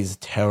anywhere. God, he's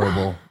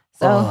terrible.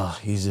 So-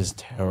 He's just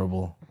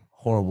terrible.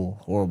 Horrible,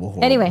 horrible,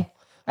 horrible. Anyway,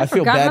 I feel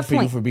forgot my bad for you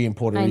point. for being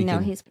Puerto I Rican. know,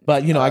 he's-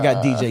 but you know, I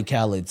got DJ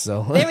Khaled,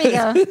 so There we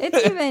go.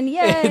 It's even.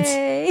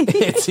 Yay.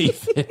 it's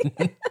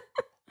even.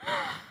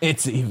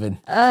 It's even.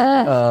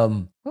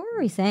 What were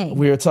we saying?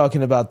 We were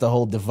talking about the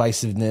whole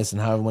divisiveness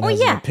and how everyone has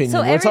yeah. an opinion.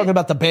 So we were talking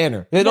about the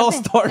banner. It all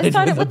started,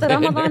 with the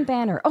banner. Ramadan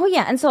banner. Oh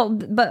yeah, and so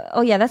that's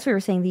what we were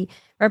saying, the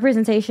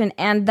representation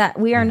and that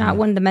we are not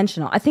one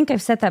dimensional. I think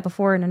I've said that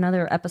before in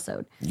another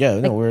episode. Yeah,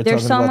 no, we were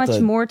There's talking so about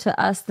much more to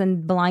us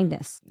than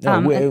blindness. No,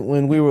 And-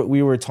 when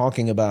we were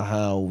talking about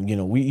how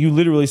you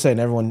literally saying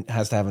everyone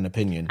has to have an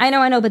opinion, I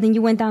know, but then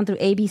you went down through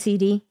A, B, C,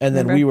 D. and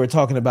then remember? we were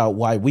talking about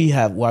why we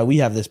have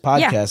this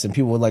podcast, and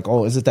people were like,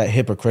 "Oh, is it that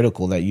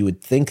hypocritical that you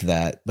would think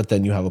that, but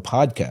then you have a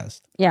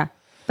podcast?" Yeah.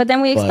 But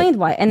then we explained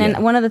why. And then yeah.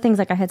 one of the things,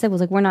 like I had said,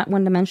 was like, we're not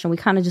one dimensional. We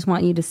kind of just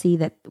want you to see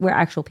that we're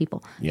actual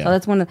people. Yeah. So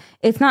that's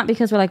it's not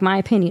because we're like, my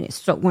opinion is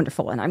so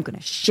wonderful and I'm going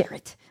to share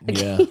it. Like,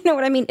 Yeah. You know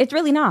what I mean? It's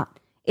really not.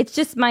 It's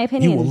just my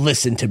opinion. You will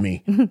listen to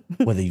me,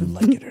 whether you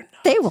like it or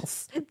not. They will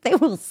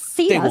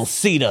see They us. will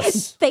seat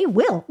us. They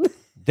will.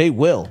 They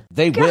will.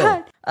 They will.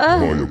 God. My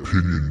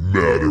opinion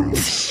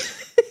matters.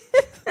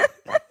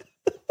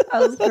 That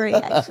was great,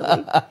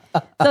 actually.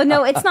 So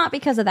no, it's not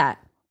because of that.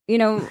 You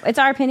know, it's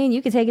our opinion.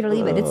 You can take it or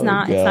leave it. It's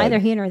not. It's neither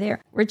here nor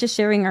there. We're just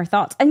sharing our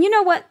thoughts. And you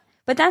know what?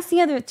 But that's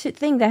the other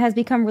thing that has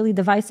become really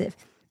divisive.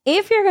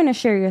 If you're going to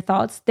share your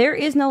thoughts, there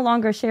is no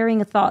longer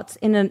sharing of thoughts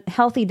in a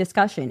healthy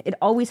discussion. It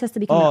always has to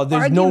become.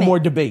 There's argument. no more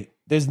debate.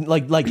 There's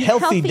like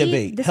healthy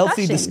debate,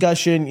 healthy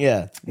discussion.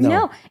 Yeah.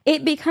 No,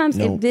 it becomes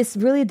this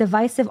really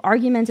divisive,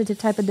 argumentative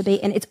type of debate.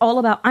 And it's all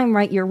about, I'm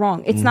right, you're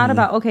wrong. It's not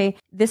about, okay,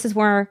 this is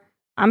where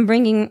I'm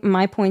bringing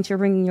my points, you're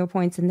bringing your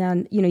points. And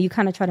then, you know, you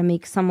kind of try to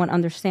make someone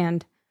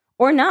understand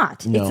or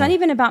not. No. It's not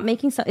even about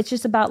making so. It's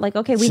just about like,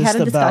 okay, we had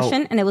a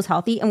discussion and it was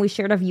healthy and we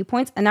shared our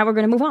viewpoints and now we're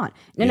going to move on.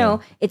 No,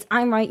 it's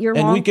I'm right, you're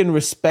wrong. And we can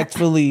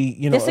respectfully,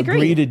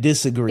 agree to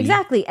disagree.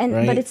 Exactly.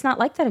 And but it's not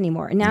like that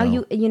anymore. And now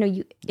you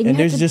and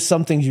there's just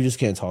some things you just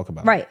can't talk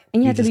about. Right.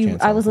 And you have to be,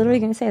 I was literally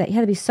going to say that. You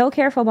have to be so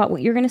careful about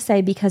what you're going to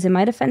say because it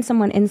might offend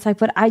someone and it's like,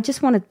 but I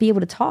just want to be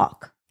able to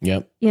talk.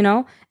 Yep. You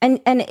know, and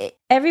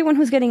everyone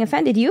who's getting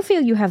offended, you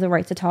feel you have the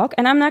right to talk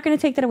and I'm not going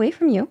to take that away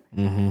from you.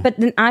 But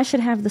then I should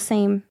have the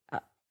same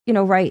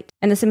right,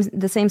 and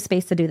the same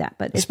space to do that.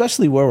 But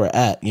especially where we're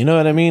at, you know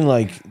what I mean?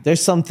 Like, there's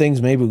some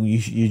things maybe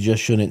you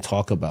just shouldn't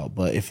talk about,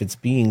 but if it's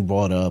being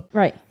brought up,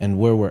 right, and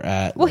where we're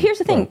at, well, here's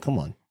the thing. Come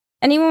on.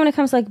 And even when it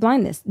comes to like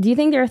blindness, do you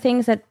think there are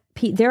things that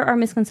there are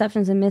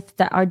misconceptions and myths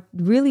that are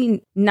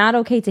really not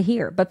okay to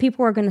hear, but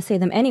people are going to say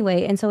them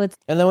anyway, and so it's.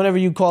 And then whenever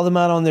you call them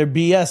out on their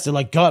BS, they're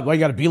like, "God, why you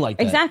got to be like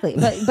that?" Exactly,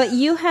 but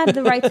you had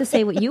the right to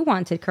say what you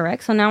wanted,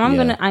 correct? So now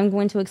I'm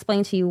going to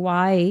explain to you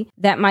why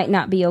that might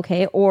not be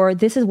okay, or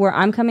this is where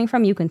I'm coming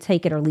from. You can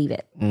take it or leave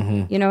it.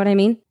 You know what I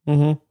mean?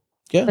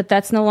 Yeah. But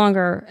that's no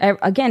longer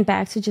again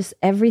back to just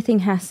everything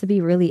has to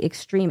be really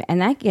extreme,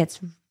 and that gets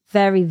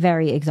very,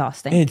 very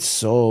exhausting. It's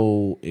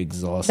so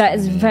exhausting. That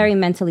is very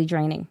mentally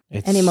draining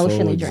and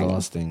emotionally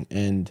exhausting.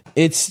 And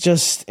it's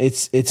just,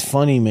 it's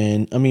funny,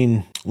 man. I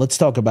mean, let's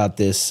talk about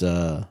this.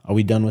 Are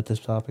we done with this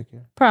topic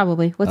here?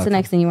 Probably. What's the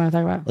next thing you want to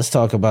talk about? Let's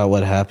talk about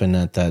what happened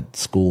at that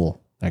school,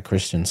 that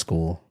Christian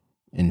school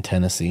in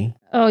Tennessee.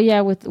 Oh,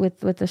 yeah, with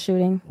the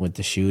shooting. With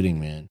the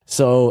shooting, man.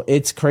 So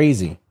it's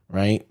crazy,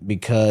 right?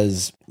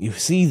 Because you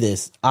see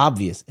this,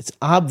 it's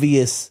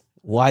obvious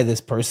why this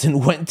person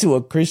went to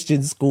a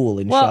Christian school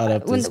and shot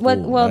up the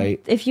school,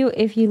 right? If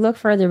you look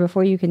further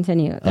before you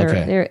continue,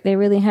 they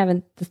really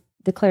haven't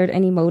declared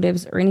any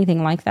motives or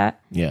anything like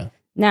that. Yeah.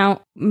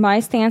 Now,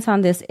 my stance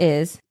on this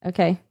is,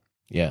 okay.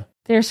 Yeah.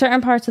 There are certain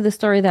parts of the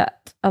story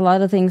that a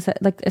lot of things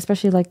that, like,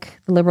 especially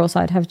like the liberal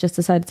side, have just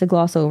decided to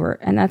gloss over,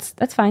 and that's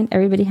fine.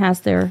 Everybody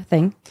has their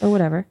thing or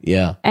whatever.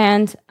 Yeah.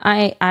 And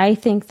I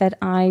think that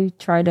I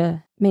try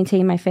to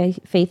maintain my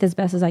faith as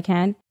best as I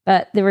can.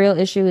 But the real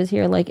issue is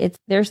here, like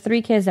there's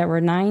 3 kids that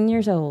were 9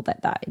 years old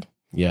that died.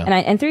 Yeah.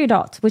 And 3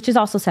 adults, which is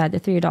also sad. They're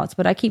 3 adults,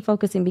 but I keep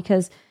focusing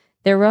because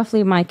they're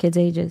roughly my kids'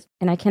 ages.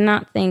 And I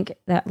cannot think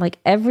that like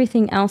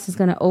everything else is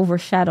going to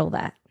overshadow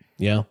that.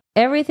 Yeah.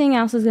 Everything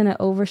else is going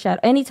to overshadow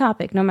any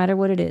topic, no matter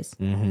what it is,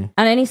 on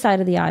any side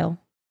of the aisle,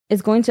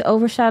 is going to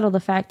overshadow the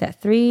fact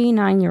that 3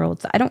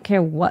 9-year-olds, I don't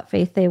care what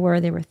faith they were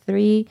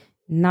 3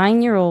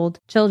 9-year-old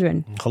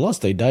children.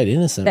 Halas, they died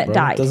innocent, that bro.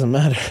 died. It doesn't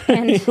matter.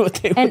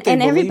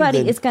 And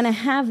everybody is going to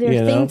have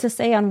their thing to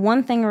say on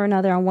one thing or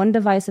another, on one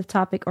divisive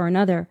topic or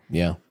another.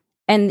 Yeah.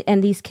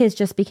 And these kids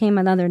just became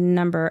another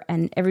number,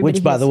 and everybody.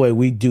 Which, by the way,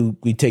 we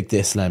take the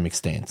Islamic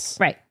stance.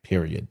 Right.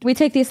 Period. We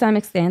take the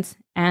Islamic stance,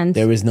 and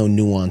there is no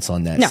nuance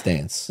on that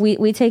stance.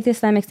 We take the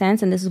Islamic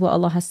stance, and this is what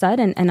Allah has said,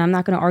 and I'm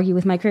not going to argue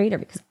with my Creator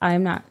because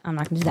I'm not going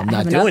to do that. I'm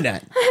not doing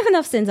that. I have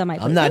enough sins on my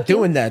plate. I'm not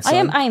doing that.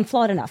 Son. I am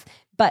flawed enough,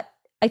 but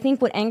I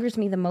think what angers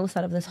me the most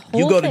out of this whole thing...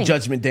 You go to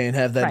Judgment Day and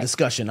have that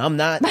discussion. I'm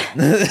not. But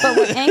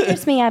what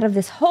angers me out of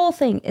this whole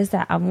thing is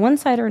that on one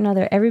side or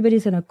another,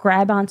 everybody's going to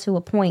grab onto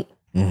a point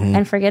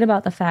and forget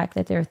about the fact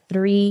that there are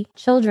 3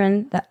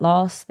 children that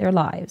lost their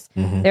lives.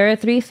 There are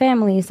 3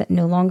 families that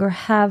no longer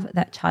have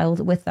that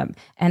child with them.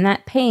 And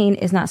that pain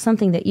is not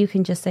something that you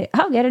can just say,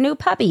 I'll get a new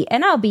puppy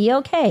and I'll be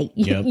okay.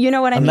 You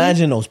know what I mean?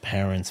 Imagine those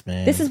parents,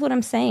 man. This is what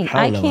I'm saying.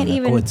 I can't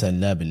even.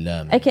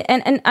 I can,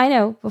 and I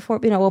know before,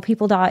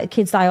 people die,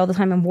 kids die all the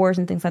time in wars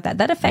and things like that.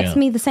 That affects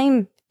me the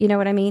same. You know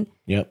what I mean?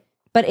 Yep.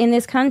 But in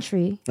this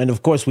country... And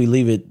of course we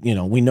leave it,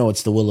 we know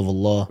it's the will of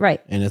Allah.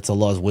 Right. And it's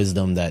Allah's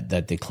wisdom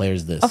that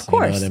declares this. Of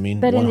course. You know what I mean?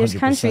 But in this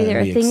country,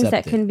 there are things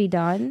that can be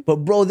done.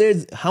 But bro,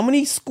 how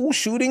many school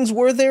shootings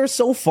were there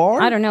so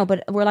far? I don't know,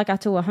 but we're like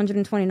up to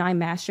 129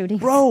 mass shootings.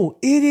 Bro,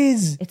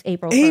 it's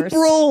April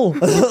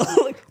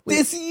 1st.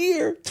 This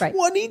year,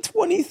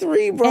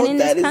 2023, bro. And in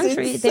this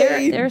country,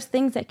 there's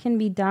things that can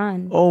be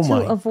done to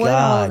avoid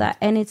all of that.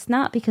 And it's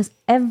not because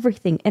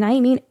everything, and I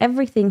mean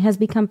everything, has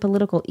become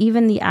political,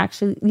 even the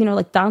actual,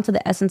 like down to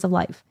the essence of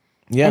life.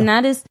 Yeah. And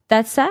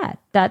that's sad.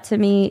 That to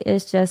me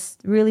is just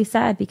really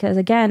sad because,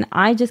 again,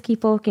 I just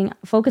keep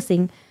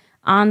focusing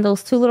on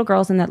those 2 little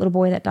girls and that little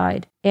boy that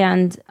died.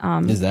 And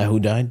is that who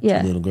died?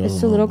 Yeah. 2 little girls.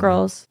 It's 2 little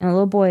girls and a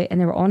little boy,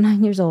 and they were all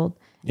 9 years old.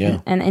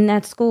 Yeah. And in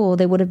that school,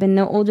 they would have been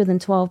no older than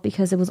 12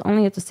 because it was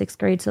only up to 6th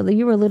grade. So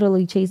you were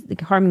literally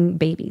harming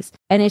babies.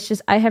 And it's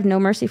just, I have no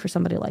mercy for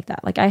somebody like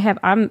that. Like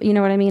I'm, you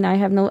know what I mean? I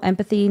have no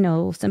empathy,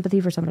 no sympathy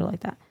for somebody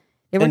like that.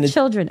 They were And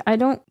children. I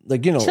don't.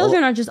 like,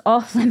 Children are just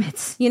off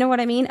limits. You know what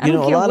I mean? I you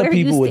don't know, a care lot of where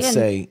people you would stand.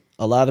 say,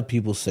 a lot of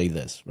people say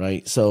this,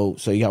 right? So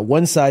you got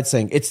one side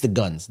saying it's the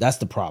guns. That's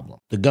the problem.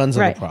 The guns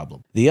are Right. the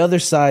problem. The other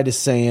side is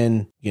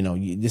saying,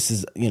 this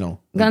is,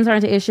 Guns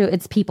aren't the issue.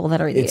 It's people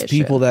that are the it's issue.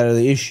 people that are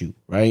the issue,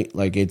 right?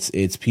 Like it's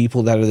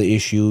people that are the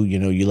issue.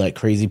 You let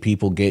crazy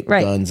people get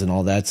Right. guns and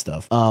all that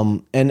stuff.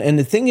 And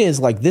the thing is,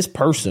 like, this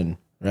person,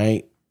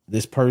 right?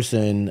 This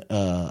person,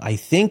 I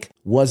think,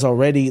 was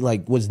already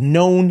was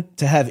known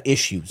to have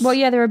issues. Well,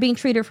 yeah, they were being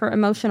treated for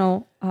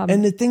emotional.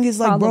 And the thing is,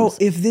 like, problems.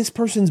 bro, if this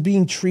person's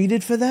being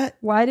treated for that,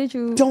 Why did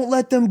you? don't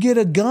let them get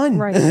a gun.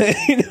 Right.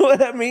 You know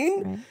what I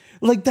mean? Right.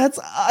 Like,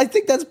 I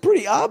think that's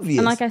pretty obvious.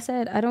 And like I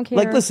said, I don't care.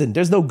 Like, listen,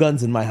 there's no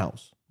guns in my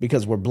house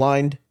because we're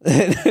blind.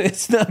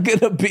 It's not going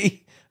to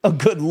be a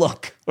good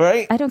look,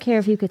 right? I don't care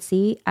if you could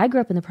see. I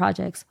grew up in the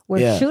projects where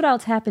Yeah.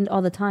 shootouts happened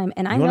all the time,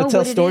 and I You know want to tell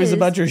what it stories is.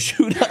 about your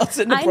shootouts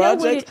in the I know what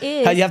project? it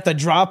is. How you have to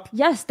drop?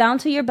 Yes, down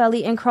to your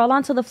belly and crawl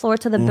onto the floor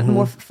to the Mm-hmm.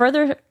 more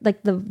further,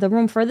 like the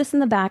room furthest in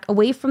the back,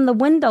 away from the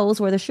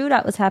windows where the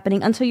shootout was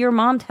happening, until your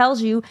mom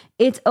tells you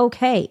it's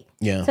okay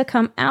Yeah. to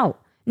come out.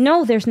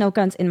 No, there's no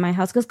guns in my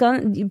house because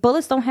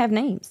bullets don't have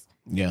names.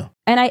 Yeah.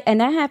 And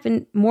that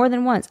happened more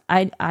than once.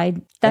 That's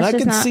And I just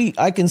can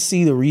not. I can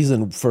see the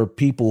reason for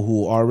people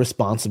who are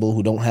responsible,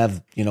 who don't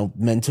have,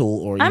 mental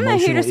or I'm not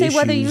here to say emotional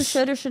whether you issues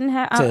should or shouldn't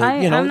have. to,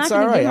 I'm not it's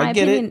going all to give right. my I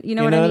get opinion. it. You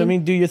know what I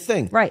mean? Do your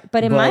thing. Right.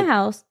 But in my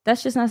house,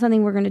 that's just not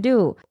something we're going to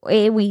do.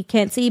 We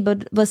can't see.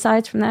 But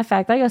besides from that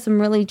fact, I got some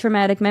really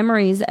traumatic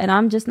memories, and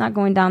I'm just not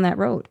going down that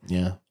road.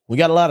 Yeah. We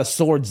got a lot of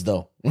swords,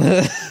 though. A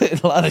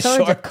lot of Swords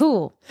are sharp,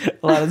 cool.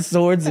 a lot of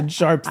swords and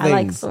sharp things. I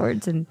like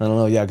swords. And I don't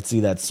know. Yeah, I could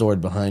see that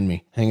sword behind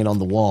me hanging on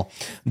the wall.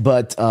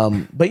 But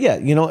yeah,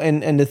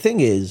 and the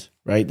thing is,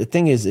 right? The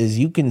thing is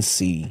you can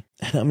see,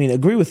 I mean,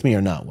 agree with me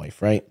or not,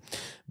 wife, right?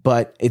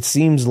 But it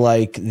seems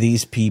like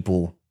these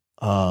people,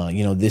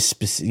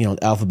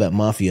 Alphabet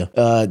Mafia,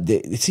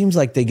 it seems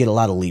like they get a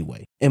lot of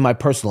leeway, in my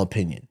personal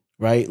opinion,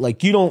 right?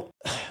 Like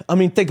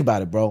think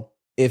about it, bro.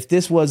 If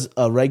this was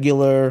a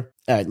regular,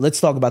 all right,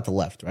 let's talk about the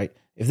left, right?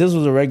 If this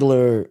was a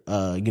regular,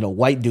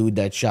 white dude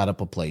that shot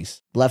up a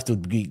place, left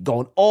would be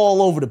going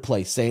all over the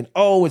place saying,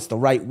 oh, it's the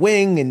right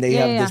wing and they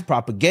have this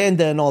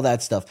propaganda and all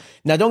that stuff.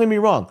 Now, don't get me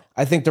wrong.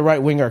 I think the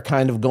right wing are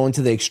kind of going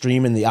to the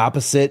extreme and the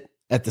opposite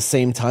at the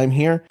same time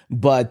here.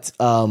 But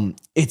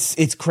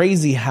it's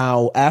crazy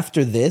how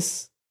after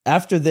this,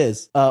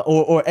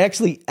 or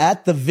actually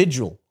at the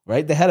vigil,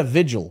 right? They had a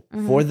vigil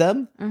for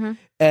them. Mm-hmm.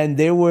 And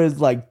there were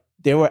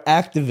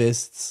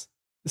activists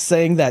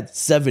saying that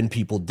 7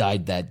 people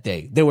died that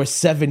day. There were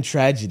 7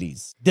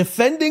 tragedies.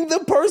 Defending the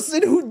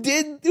person who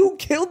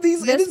killed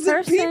these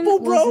innocent people,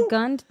 bro. Was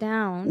gunned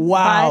down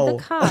Wow. by the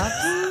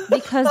cops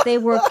because they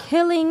were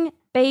killing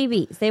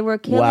babies. They were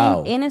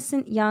killing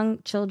innocent young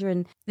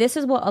children. This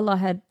is what Allah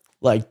had.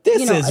 Like,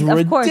 this is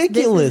ridiculous, of course,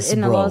 this is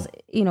in bro. Allah's,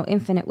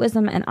 infinite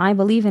wisdom, and I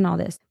believe in all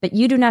this. But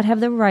you do not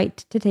have the right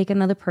to take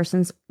another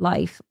person's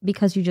life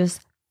because you just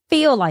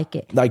feel like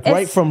it. Like,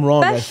 right from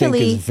wrong, I think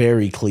Especially- is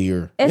very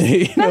clear.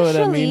 Especially You know what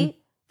I mean?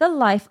 the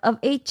life of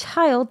a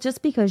child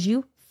just because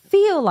you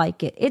feel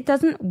like it. It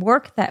doesn't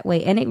work that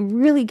way. And it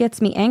really gets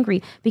me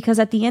angry because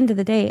at the end of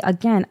the day,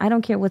 again, I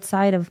don't care what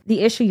side of the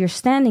issue you're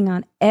standing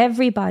on.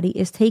 Everybody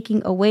is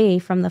taking away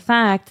from the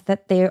fact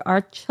that there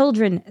are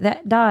children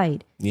that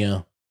died.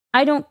 Yeah.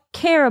 I don't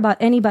care about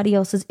anybody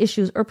else's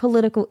issues or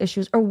political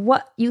issues or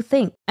what you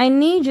think. I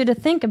need you to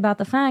think about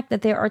the fact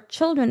that there are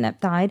children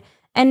that died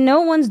and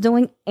no one's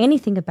doing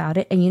anything about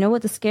it. And you know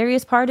what the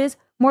scariest part is?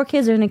 More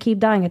kids are going to keep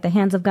dying at the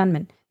hands of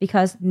gunmen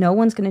because no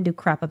one's going to do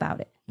crap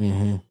about it.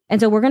 Mm-hmm.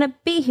 And so we're going to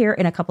be here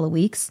in a couple of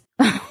weeks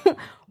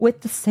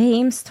with the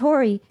same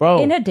story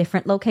in a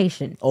different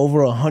location.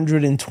 Over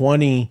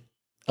 120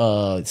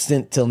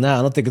 till now.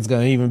 I don't think it's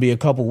going to even be a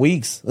couple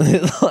weeks.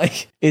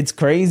 Like, it's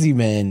crazy,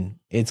 man.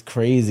 It's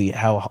crazy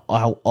how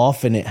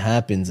often it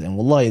happens. And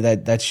wallahi,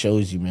 that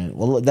shows you, man.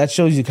 Well, that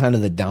shows you kind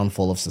of the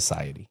downfall of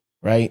society,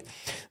 right?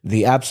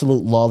 The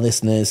absolute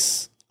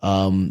lawlessness,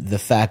 the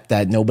fact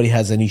that nobody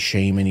has any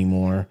shame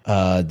anymore,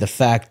 the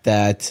fact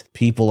that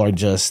people are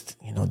just,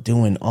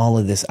 doing all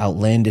of this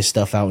outlandish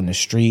stuff out in the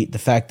street, the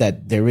fact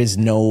that there is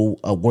no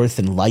worth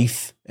in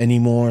life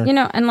anymore.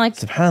 And like,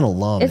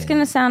 subhanallah, it's going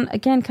to sound,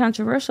 again,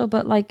 controversial,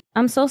 but like,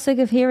 I'm so sick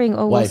of hearing,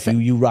 wife,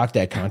 you rock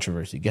that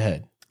controversy. Go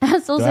ahead. I'm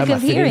so Do I have sick my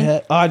of fitted hearing.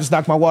 hat? Oh, I just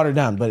knocked my water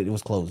down, but it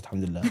was closed.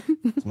 Alhamdulillah.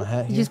 Is my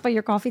hat Did here? you spill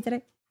your coffee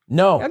today?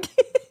 No, Okay.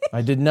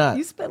 I did not.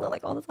 You spill it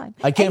like all the time.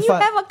 I can't and you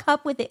find- have a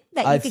cup with it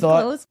that you I can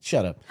thought. close.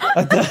 Shut up.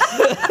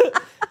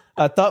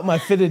 I thought my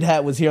fitted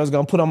hat was here. I was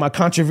gonna put on my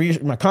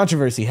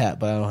controversy hat,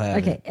 but I don't have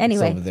it. Okay,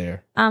 anyway. It's over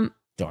there.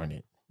 Darn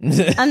it.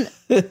 And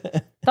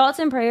thoughts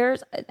and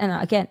prayers. And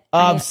again,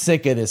 I'm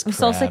sick of this. I'm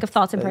so crap. sick of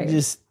thoughts and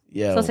prayers.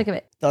 So sick of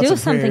it. Thoughts Do and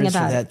something prayers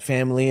about for it. that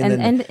family, And-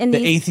 and then and the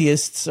these-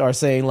 atheists are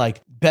saying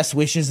like best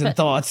wishes and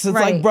thoughts. It's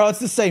right. like, bro, it's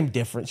the same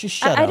difference. Just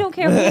shut up. I don't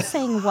care who's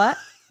saying what.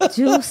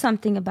 Do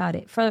something about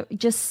it.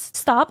 Just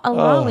stop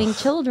allowing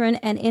children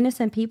and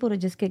innocent people to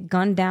just get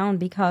gunned down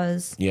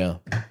because Yeah.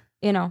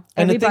 You know,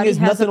 And the thing everybody is,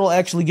 has nothing will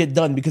actually get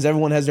done because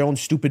everyone has their own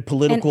stupid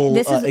political and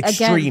this is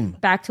extreme. again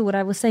back to what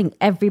I was saying.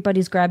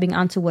 Everybody's grabbing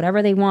onto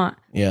whatever they want,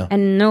 Yeah.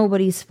 and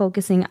nobody's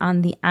focusing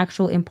on the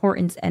actual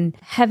importance and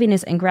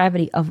heaviness and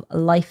gravity of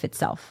life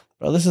itself.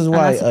 Well, this is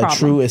why that's the a problem.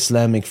 true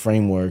Islamic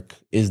framework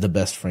is the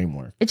best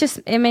framework.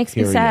 It makes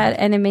me Period. sad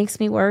and it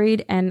makes me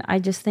worried, and I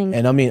just think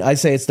And I mean, I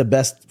say it's the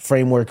best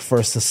framework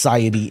for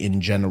society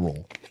in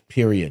general,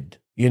 period.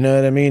 You know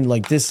what I mean?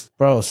 Like this,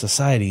 bro,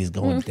 society is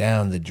going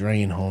down the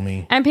drain,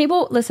 homie. and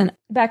people listen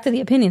back to the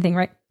opinion thing,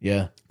 right?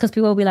 Yeah. Because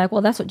people will be like,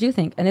 "Well, that's what you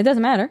think," and it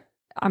doesn't matter.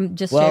 I'm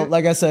just Well, sharing.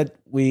 like I said,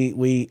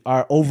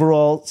 our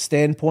overall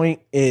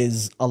standpoint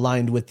is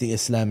aligned with the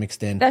Islamic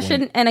standpoint. That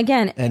shouldn't, and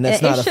again, And that's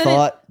it not a shouldn't-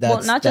 thought. Well,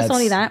 That's- not just that's-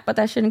 only that, but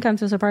that shouldn't come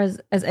to a surprise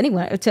as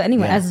anyone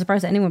Yeah. as a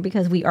surprise to anyone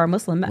because we are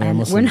Muslim and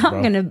Muslims, we're not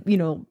bro. going to, you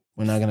know.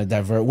 We're not gonna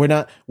divert.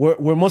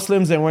 We're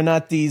Muslims and we're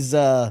not these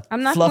I'm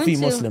not fluffy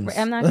going to. Muslims.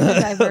 I'm not going to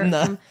divert. I'm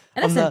not- and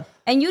I'm listen, not-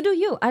 and you do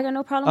you. I got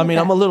no problem. I with mean,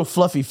 that. I'm a little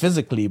fluffy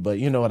physically, but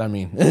you know what I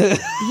mean.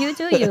 You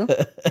do you,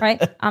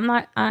 right? I'm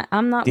not.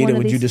 I'm not Dita, one of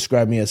would these. you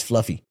describe me as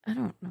fluffy? I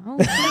don't know.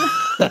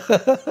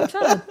 I'm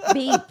trying to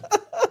be.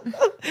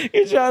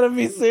 You're trying to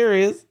be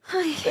serious.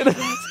 I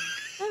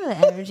have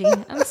the energy.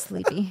 I'm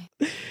sleepy.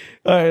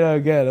 All right,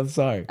 again, I'm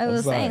sorry. I I'm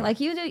was sorry. saying, like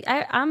you do.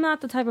 I'm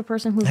not the type of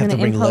person who's I have going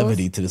to bring impose.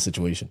 levity to the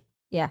situation.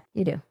 Yeah,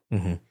 you do.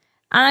 Mm-hmm.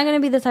 I'm not going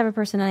to be the type of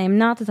person. I am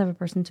not the type of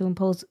person to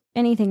impose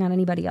anything on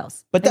anybody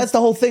else. But that's the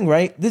whole thing,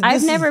 right?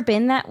 I've never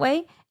been that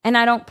way, and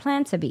I don't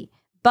plan to be.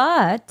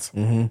 But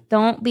Mm-hmm.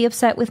 don't be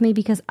upset with me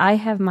because I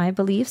have my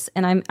beliefs,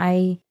 and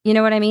you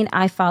know what I mean.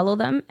 I follow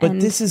them. But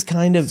and this is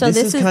kind of so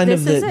this is kind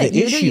of the it.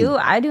 You issue. do you,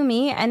 I do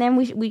me, and then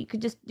we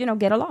could just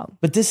get along.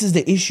 But this is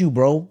the issue,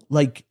 bro.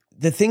 Like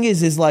the thing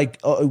is like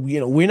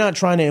we're not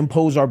trying to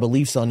impose our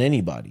beliefs on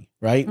anybody,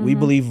 right? We Mm-hmm.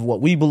 believe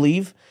what we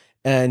believe.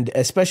 And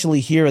especially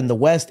here in the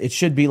West, it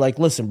should be like,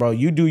 listen, bro,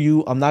 you do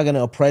you. I'm not going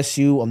to oppress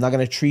you. I'm not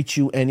going to treat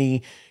you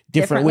any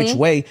different which Differently?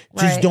 way.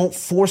 Just Right. don't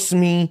force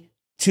me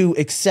to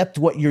accept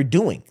what you're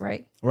doing,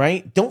 Right.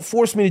 right? Don't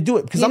force me to do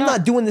it because You I'm know,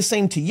 not doing the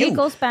same to you. It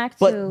goes back to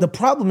But the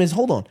problem is,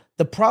 hold on.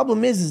 The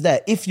problem is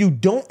that if you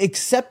don't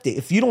accept it,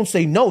 if you don't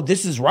say, no,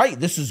 this is right,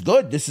 this is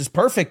good, this is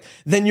perfect,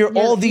 then you're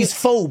all these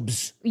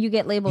phobes. you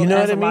get labeled You know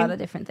as what I a lot mean? of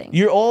different things.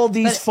 You're all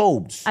these But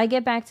phobes. I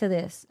get back to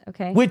this,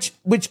 okay? Which,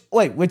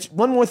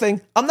 one more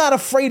thing. I'm not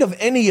afraid of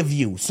any of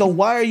you. So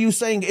why are you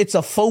saying it's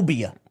a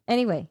phobia?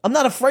 Anyway, I'm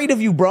not afraid of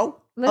you, bro.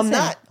 I'm Listen.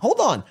 not. Hold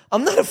on.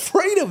 I'm not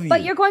afraid of you.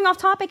 but you're going off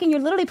topic, and you're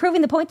literally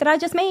proving the point that I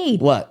just made.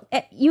 What?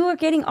 You are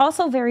getting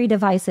also very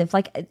divisive.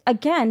 Like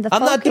again,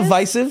 I'm not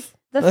divisive.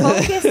 The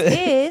focus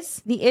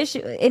is the issue.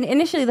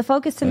 Initially, the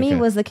focus to me Okay.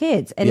 was the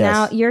kids, and Yes.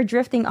 now you're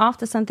drifting off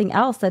to something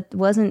else that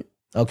wasn't.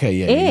 Okay,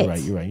 yeah,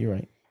 It. you're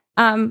right.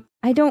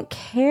 I don't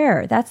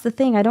care. That's the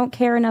thing. I don't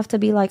care enough to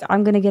be like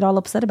I'm going to get all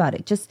upset about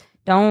it. Just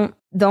don't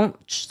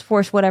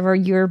force whatever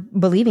you're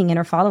believing in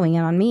or following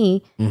in on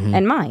me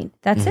and mine.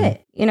 That's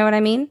it. You know what I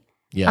mean?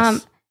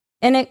 Yes.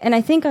 And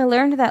I think I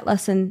learned that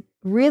lesson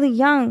really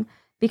young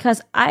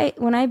because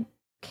when I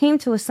came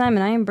to Islam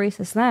and I embraced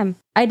Islam,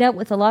 I dealt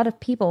with a lot of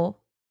people.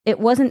 It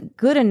wasn't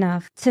good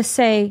enough to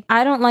say,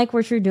 I don't like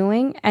what you're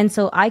doing, and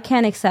so I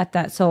can't accept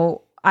that.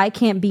 So I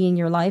can't be in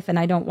your life, and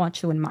I don't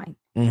want you in mine.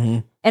 Mm-hmm.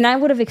 And I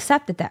would have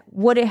accepted that.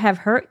 Would it have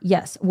hurt?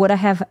 Yes. Would I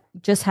have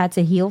just had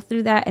to heal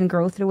through that and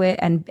grow through it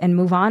and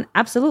move on?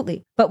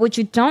 Absolutely. But what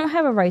you don't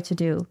have a right to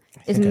do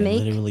is I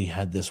make... literally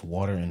had this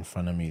water in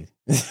front of me.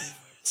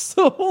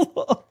 So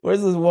long.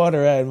 Where's this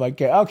water at in my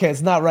can? Okay,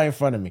 it's not right in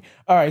front of me.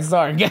 All right,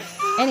 sorry.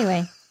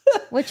 Anyway,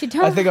 what you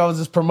don't... I think I was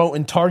just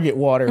promoting Target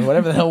water,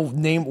 whatever the hell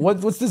name.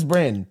 What's this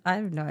brand? I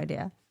have no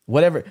idea.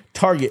 Whatever.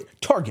 Target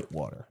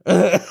water.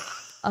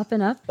 Up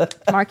and Up,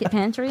 Market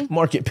Pantry,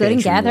 Market Good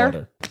and Pantry Gather.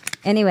 water.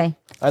 Anyway,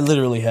 I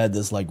literally had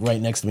this like right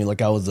next to me,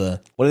 like I was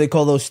what do they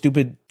call those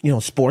stupid,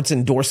 sports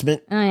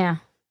endorsement? oh yeah.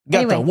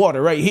 Got the Anyway.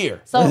 water right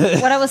here. So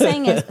what I was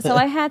saying is, so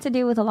I had to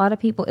deal with a lot of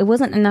people. It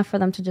wasn't enough for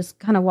them to just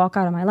kind of walk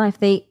out of my life.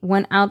 They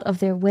went out of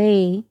their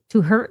way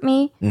to hurt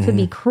me, to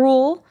be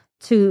cruel,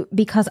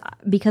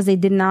 because they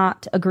did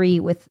not agree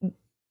with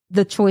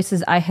the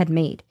choices I had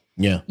made.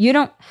 Yeah. You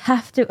don't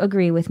have to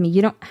agree with me.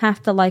 You don't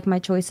have to like my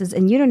choices,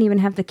 and you don't even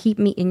have to keep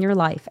me in your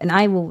life. And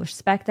I will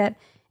respect that.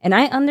 And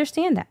I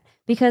understand that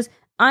because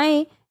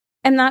I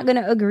am not going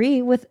to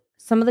agree with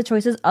some of the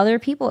choices other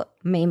people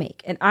may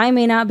make. And I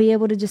may not be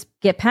able to just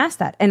get past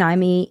that. And I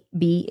may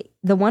be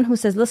the one who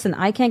says, listen,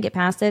 I can't get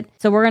past it.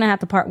 So we're going to have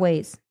to part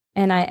ways.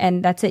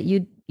 And that's it.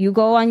 You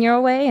go on your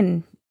way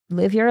and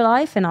live your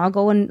life, and I'll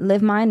go and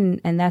live mine.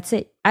 And that's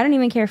it. I don't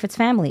even care if it's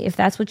family. If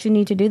that's what you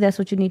need to do, that's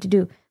what you need to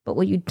do. But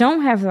what you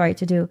don't have the right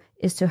to do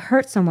is to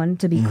hurt someone,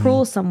 to be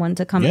cruel to someone,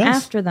 to come Yes.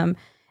 after them.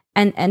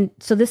 And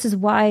so this is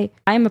why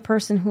I'm a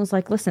person who's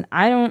like, listen,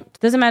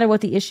 doesn't matter what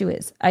the issue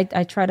is. I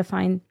try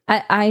to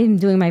I'm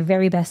doing my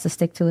very best to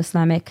stick to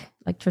Islamic,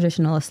 like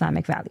traditional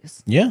Islamic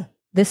values. Yeah.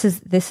 This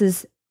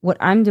is what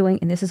I'm doing,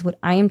 and this is what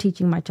I am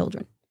teaching my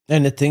children.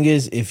 And the thing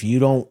is, if you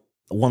don't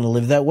want to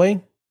live that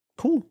way,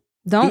 cool.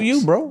 Don't. Do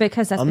you, bro?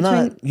 Because that's I'm between,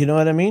 not, you know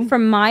what I mean?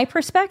 from my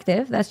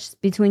perspective, that's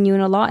just between you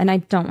and Allah. And I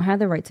don't have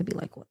the right to be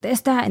like, well,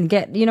 this, that, and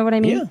get, you know what I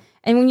mean? Yeah.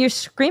 And when you're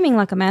screaming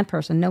like a mad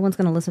person, no one's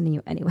going to listen to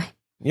you anyway.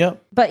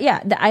 Yep. But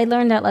yeah, I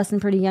learned that lesson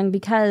pretty young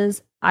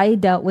because I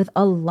dealt with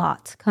a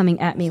lot coming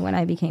at me when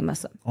I became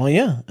Muslim. Oh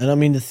yeah, and I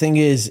mean the thing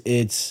is,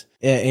 it's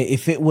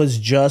if it was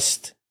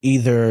just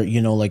either,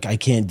 you know, like I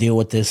can't deal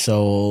with this,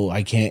 so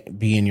I can't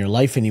be in your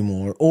life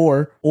anymore,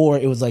 or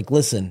it was like,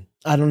 listen,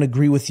 I don't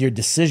agree with your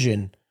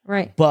decision,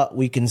 Right. but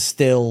we can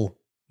still,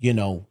 you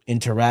know,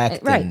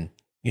 interact Right. and,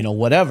 you know,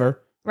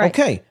 whatever. Right.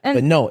 Okay, And-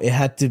 but no, it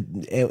had to.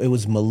 It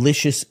was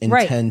malicious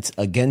intent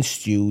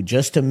against you,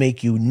 just to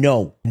make you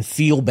know and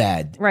feel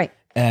bad, Right.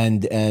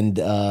 and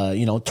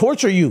you know,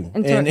 torture you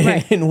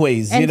right. in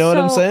ways. And you know what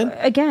I'm so, saying?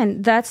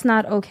 Again, that's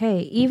not okay.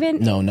 Even,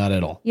 No, not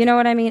at all. you know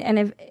what I mean? And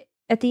if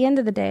at the end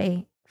of the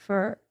day,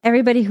 for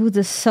everybody who's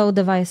just so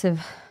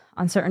divisive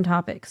on certain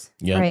topics,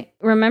 Yeah. right?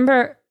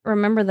 Remember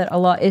that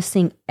Allah is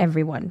seeing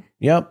everyone,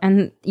 Yep.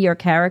 and your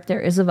character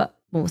is of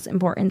utmost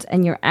importance,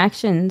 and your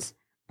actions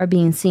are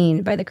being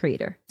seen by the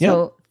Creator.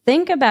 So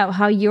think about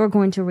how you're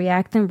going to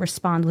react and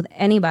respond with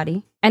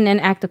anybody, and then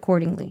act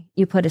accordingly.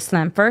 You put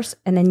Islam first,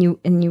 and then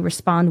you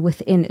respond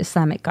within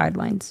Islamic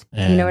guidelines.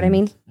 You know what I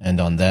mean? And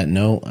on that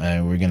note,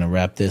 we're gonna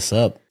wrap this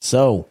up.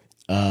 So,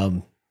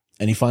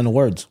 any final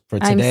words for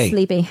today? I'm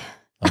sleepy.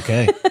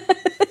 Okay.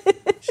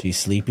 She's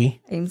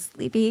sleepy. I'm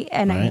sleepy,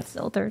 and I'm Right.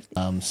 still thirsty.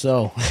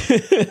 So,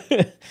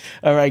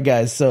 all right,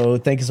 guys. So,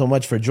 thank you so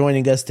much for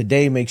joining us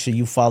today. Make sure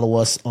you follow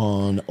us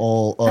on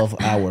all of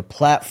our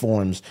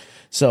platforms.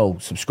 So,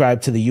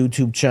 subscribe to the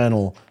YouTube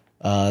channel.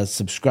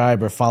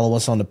 Subscribe or follow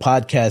us on the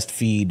podcast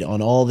feed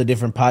on all the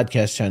different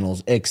podcast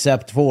channels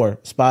except for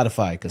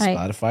Spotify, because Right.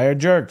 Spotify are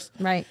jerks.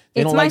 Right.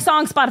 They It's don't my like-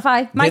 song,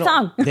 Spotify. My They don't-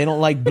 song. They don't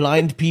like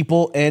blind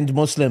people and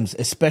Muslims,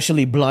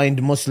 especially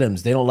blind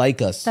Muslims. They don't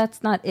like us.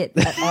 That's not it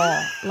at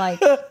all. Like,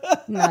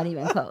 not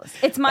even close.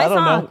 It's my I don't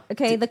song. know.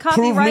 Okay, the Prove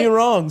copyright. me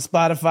wrong,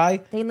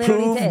 Spotify. They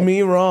literally Prove did.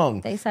 me wrong.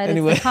 They said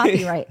Anyway. it's the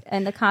copyright,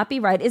 and the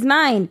copyright is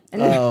mine.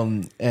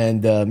 And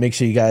And make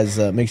sure you guys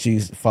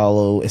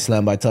follow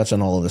Islam by Touch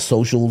on all of the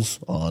socials,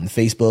 on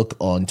Facebook,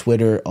 on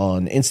Twitter,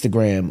 on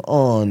Instagram,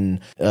 on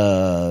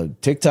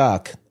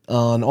TikTok,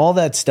 on all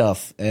that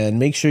stuff. And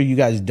make sure you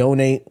guys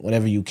donate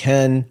whatever you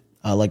can.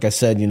 Like I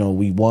said, you know,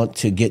 we want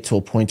to get to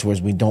a point where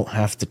we don't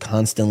have to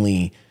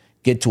constantly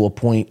get to a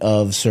point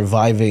of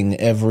surviving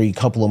every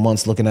couple of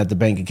months looking at the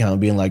bank account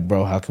and being like,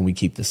 bro, how can we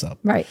keep this up?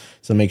 right.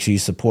 So make sure you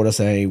support us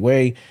in any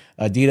way.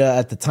 Adida,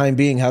 at the time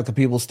being, how can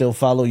people still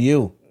follow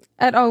you?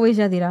 At always,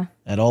 Yadira.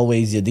 At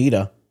always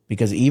Yadida,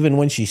 because even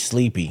when she's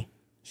sleepy,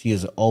 she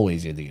is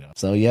always Yadida.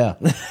 So yeah.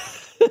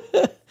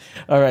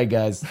 All right,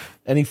 guys.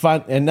 Any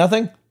fun and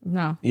nothing?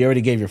 No. You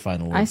already gave your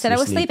final words. I said I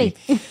You're was sleepy.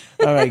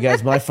 All right,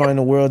 guys. My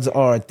final words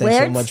are thanks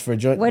so Words? much for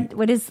joining.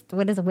 What is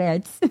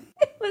words? It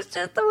was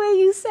just the way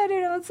you said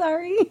it. I'm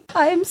sorry.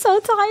 I'm so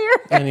tired.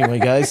 Anyway,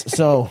 guys,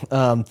 so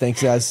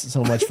thanks guys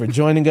so much for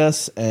joining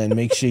us, and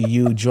make sure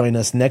you join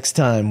us next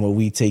time where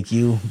we take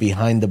you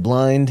behind the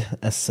blind.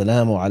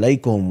 Assalamu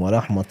alaikum wa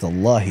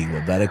rahmatullahi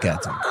wa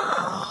barakatuh.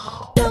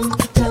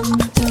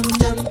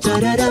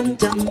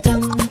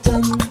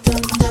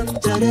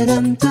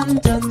 dum dum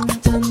dum